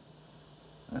there,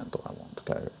 and I want to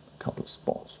go a couple of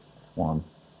spots. One.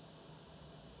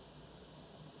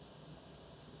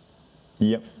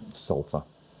 Yep, sulfur.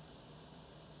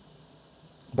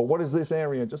 But what is this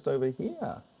area just over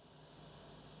here?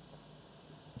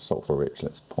 Sulfur rich,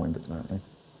 let's point it that way.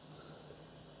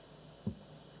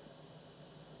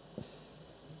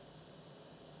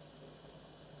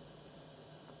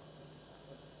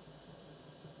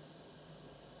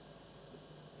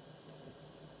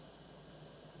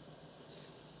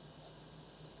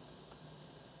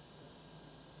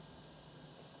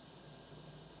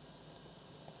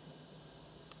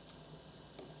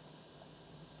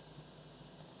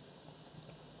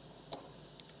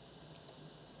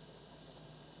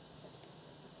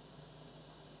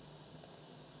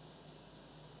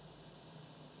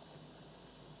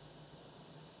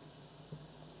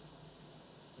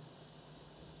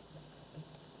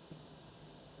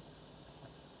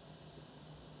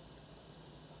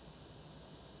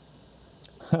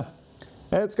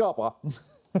 It's copper.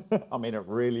 I mean, it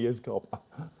really is copper.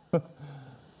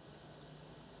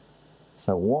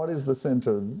 So what is the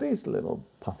center of this little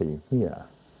puppy here?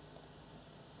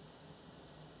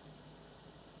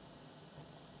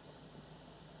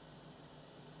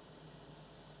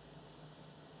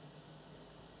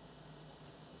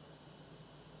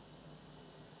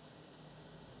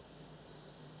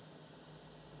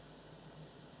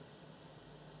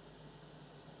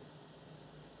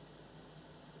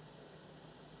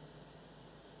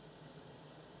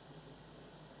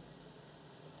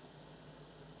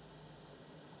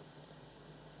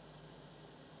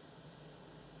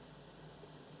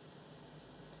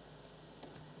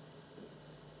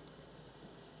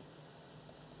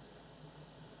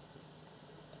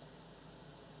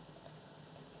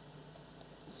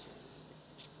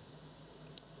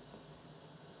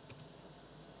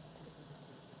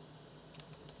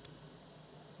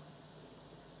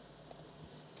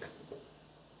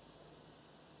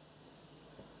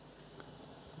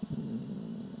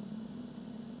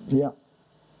 Yeah.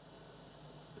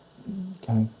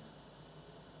 Okay.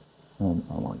 And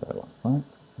I want to go like that,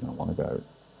 and I want to go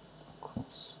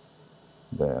across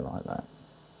there like that.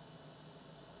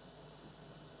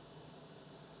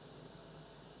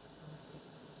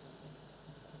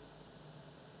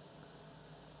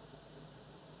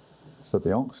 So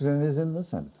the oxygen is in the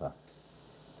center.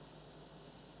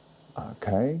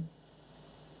 Okay.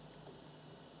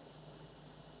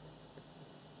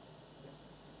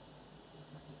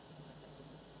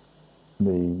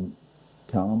 The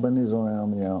carbon is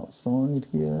around the outside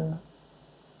here.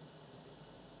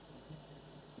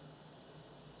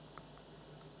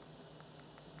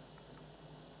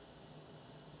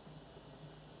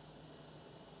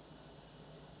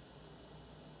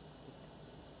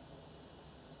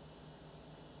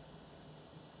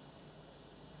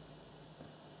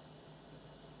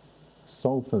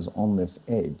 Sulfur's on this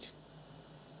edge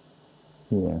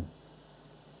here.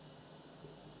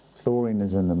 Chlorine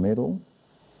is in the middle.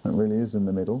 It really is in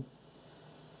the middle.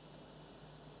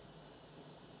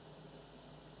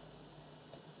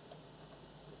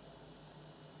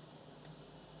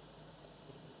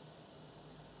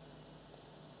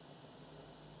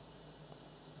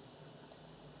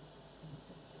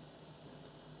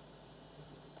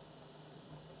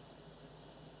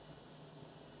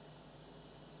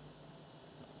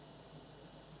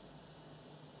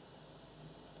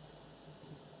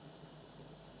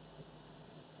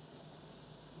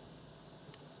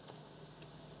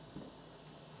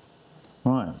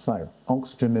 Right, so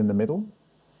oxygen in the middle.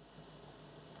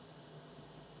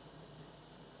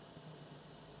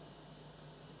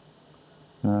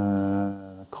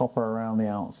 Copper around the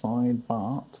outside,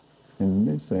 but in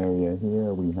this area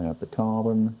here we have the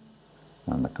carbon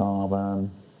and the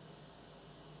carbon.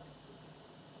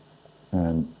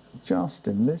 And just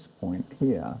in this point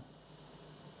here,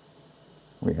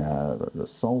 we have the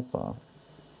sulfur,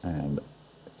 and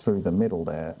through the middle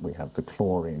there we have the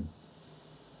chlorine.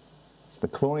 So the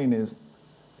chlorine is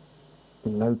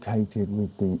located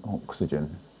with the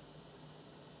oxygen.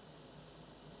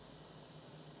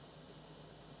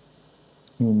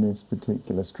 In this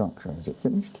particular structure. Is it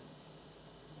finished?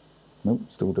 Nope,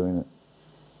 still doing it.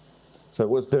 So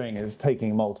what's doing is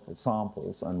taking multiple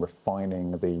samples and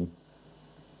refining the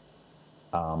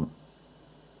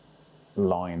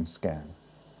line scan.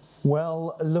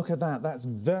 Well, look at that. That's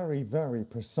very, very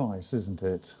precise, isn't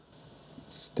it?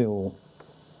 Still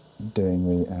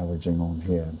doing the averaging on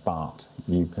here, but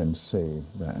you can see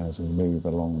that as we move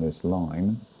along this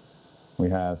line, we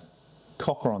have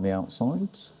copper on the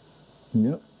outsides.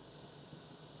 Yep.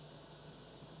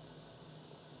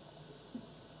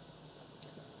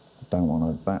 Don't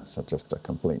want to, that's just a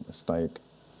complete mistake.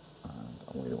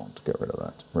 And we want to get rid of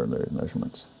that. Remove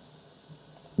measurements.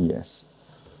 Yes.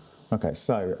 Okay,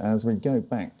 so as we go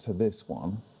back to this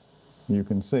one, you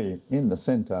can see in the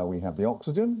center we have the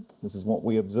oxygen. This is what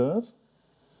we observe.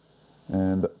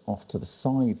 And off to the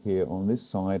side here on this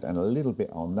side and a little bit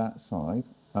on that side,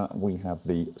 we have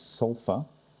the sulfur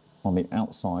on the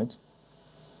outside.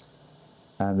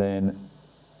 And then,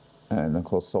 and of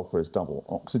course, sulfur is double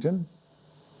oxygen.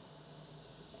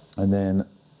 And then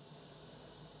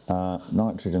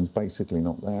nitrogen's basically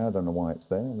not there. I don't know why it's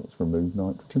there. Let's remove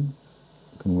nitrogen.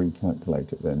 You can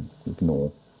recalculate it then.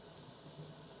 Ignore.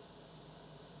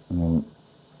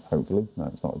 Hopefully. No,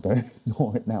 it's not there.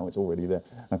 Ignore it now. It's already there.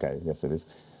 Okay, yes it is.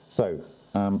 So,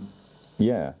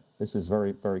 yeah, this is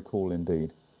very, very cool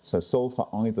indeed. So sulfur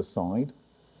either side.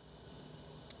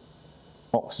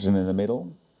 Oxygen in the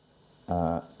middle,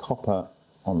 copper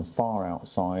on the far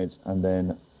outsides, and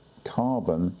then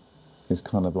carbon is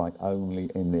kind of like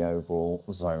only in the overall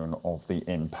zone of the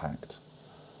impact.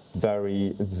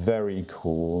 Very, very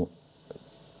cool,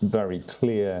 very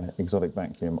clear exotic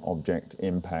vacuum object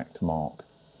impact mark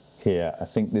here. I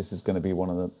think this is going to be one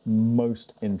of the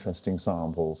most interesting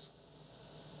samples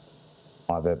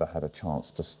I've ever had a chance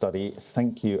to study.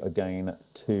 Thank you again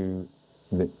to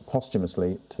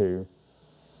posthumously to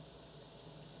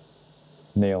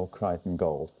Neil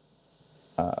Crichton-Gold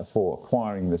for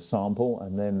acquiring this sample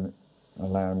and then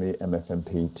allowing the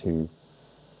MFMP to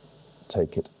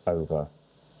take it over.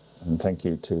 And thank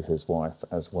you to his wife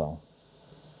as well.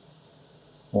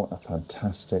 What a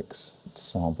fantastic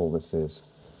sample this is.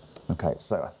 Okay,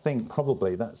 so I think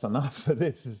probably that's enough for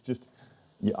this. It's just,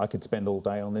 yeah, I could spend all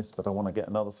day on this, but I want to get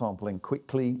another sample in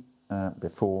quickly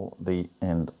before the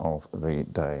end of the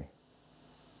day.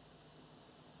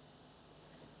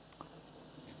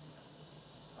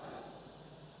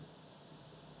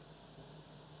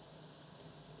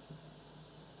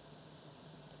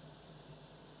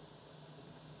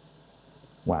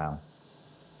 Wow.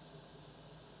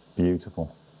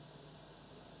 Beautiful.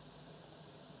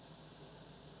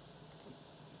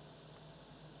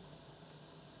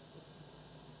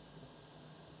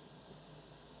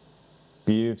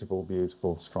 Beautiful,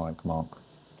 beautiful strike mark.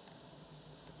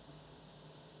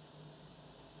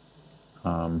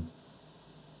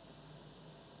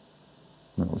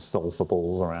 Little sulfur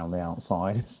balls around the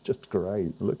outside. It's just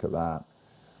great. Look at that.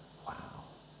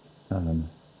 Wow.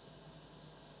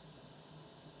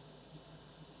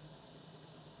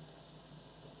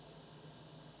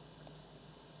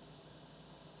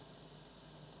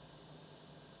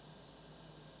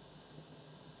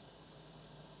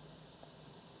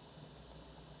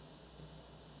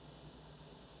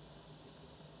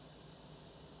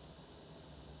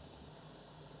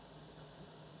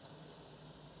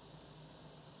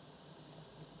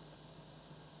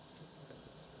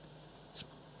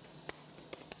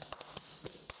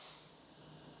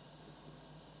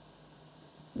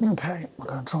 Okay, we're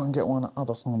going to try and get one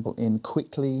other sample in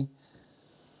quickly.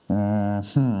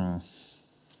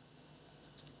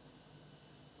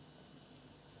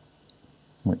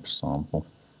 Which sample?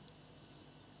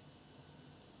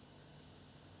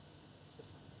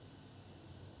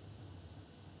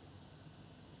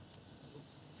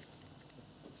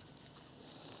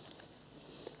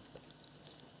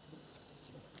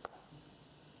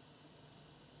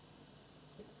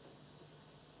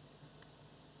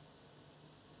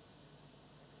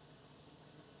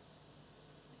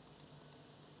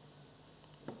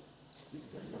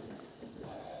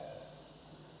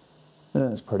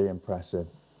 That's pretty impressive.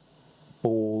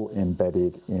 Ball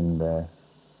embedded in there.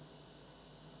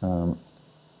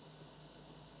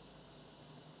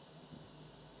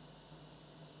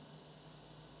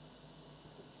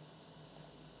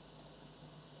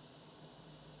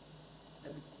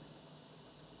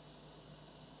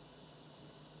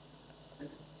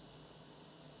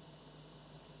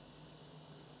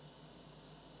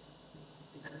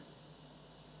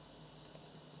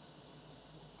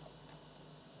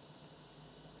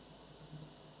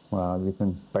 Well, you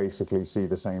can basically see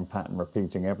the same pattern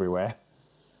repeating everywhere.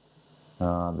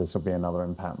 This will be another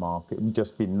impact mark. It would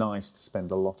just be nice to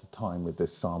spend a lot of time with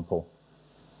this sample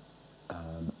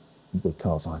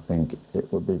because I think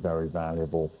it would be very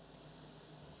valuable.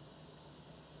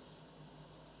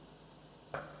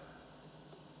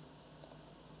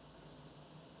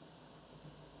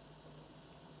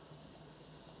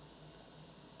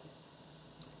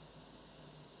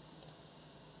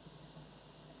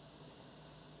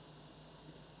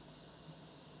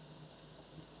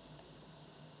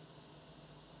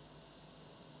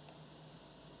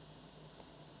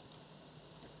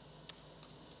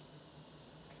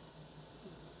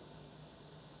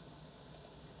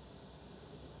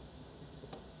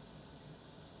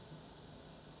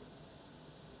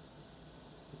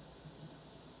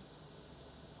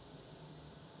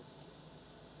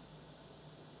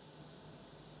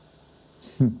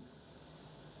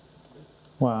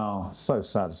 Wow, so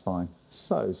satisfying,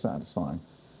 so satisfying.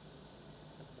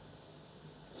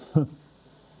 Look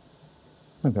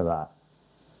at that.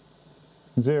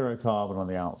 Zero carbon on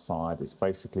the outside, it's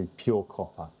basically pure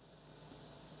copper.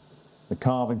 The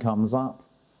carbon comes up.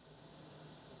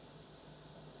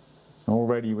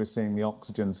 Already we're seeing the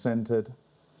oxygen centered.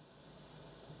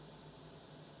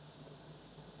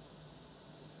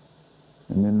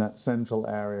 And in that central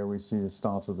area we see the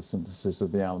start of the synthesis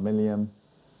of the aluminium,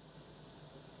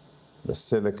 the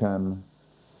silicon,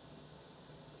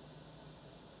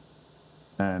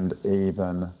 and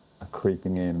even a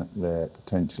creeping in there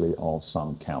potentially of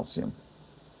some calcium.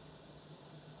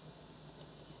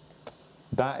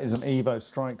 That is an EVO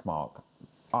strike mark.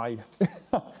 I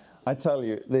tell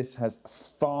you, this has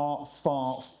far,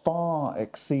 far, far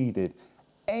exceeded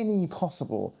any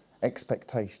possible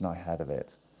expectation I had of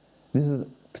it. This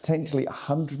is potentially a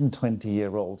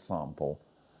 120-year-old sample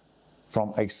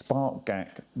from a spark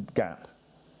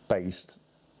gap-based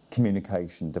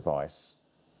communication device.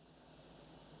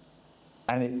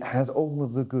 And it has all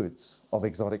of the goods of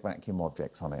exotic vacuum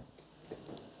objects on it.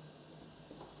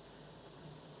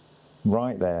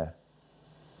 Right there.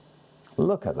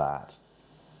 Look at that.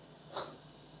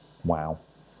 Wow.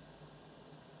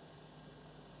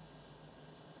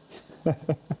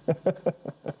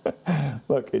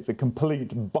 Look, it's a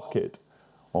complete bucket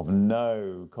of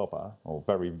no copper, or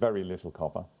very, very little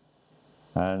copper.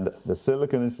 And the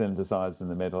silicon is synthesized in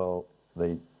the middle,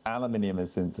 the aluminium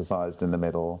is synthesized in the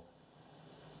middle,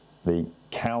 the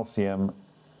calcium,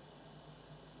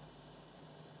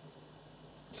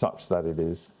 such that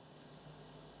it's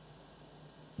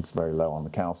very low on the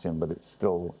calcium, but it's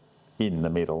still in the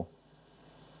middle.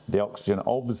 The oxygen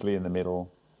obviously in the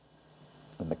middle,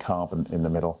 and the carbon in the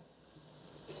middle.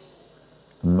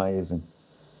 Amazing.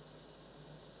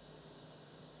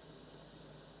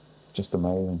 Just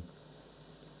amazing.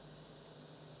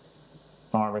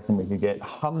 I reckon we could get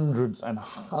hundreds and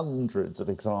hundreds of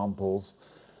examples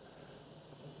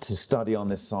to study on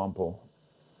this sample.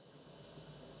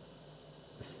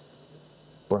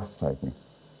 Breathtaking.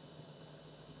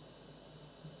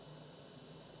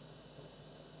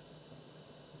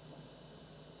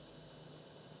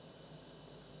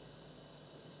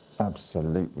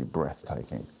 Absolutely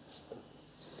breathtaking.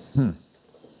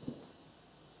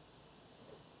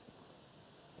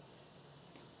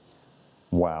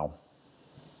 Wow.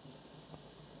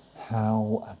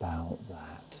 How about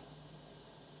that?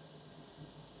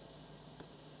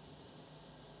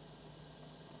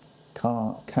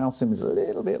 Calcium is a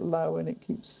little bit low and it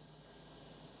keeps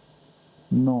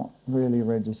not really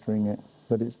registering it,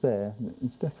 but it's there.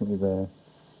 It's definitely there.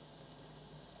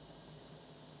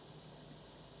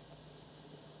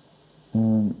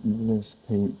 this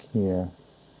peak here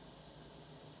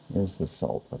is the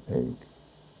sulfur peak.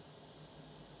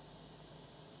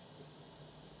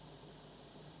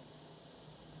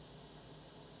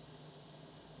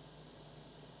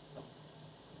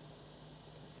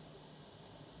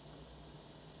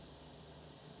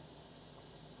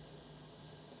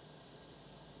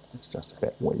 It's just a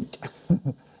bit weak.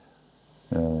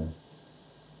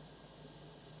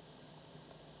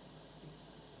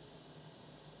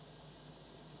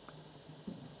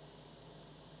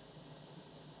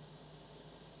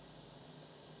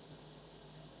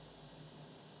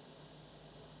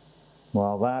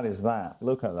 Well, that is that.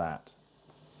 Look at that.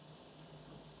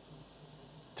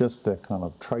 Just the kind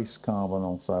of trace carbon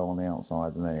also on the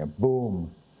outside, and there,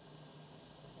 boom.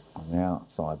 On the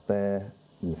outside there,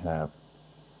 you have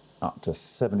up to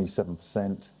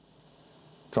 77%,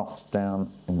 drops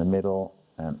down in the middle,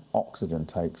 and oxygen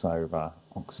takes over.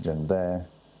 Oxygen there.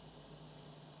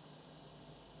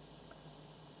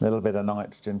 A little bit of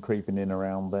nitrogen creeping in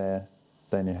around there.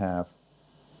 Then you have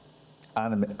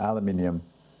aluminium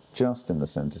just in the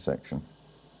center section.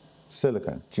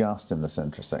 Silicon just in the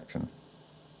center section.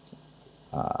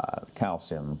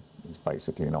 Calcium is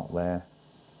basically not there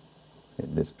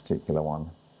in this particular one.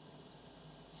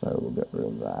 So we'll get rid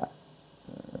of that.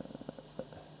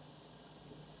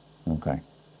 Okay.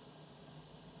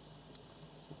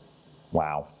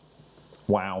 Wow.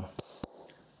 Wow.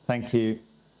 Thank you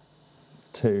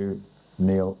to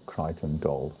Neil Crichton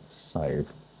Gold.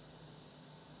 Save.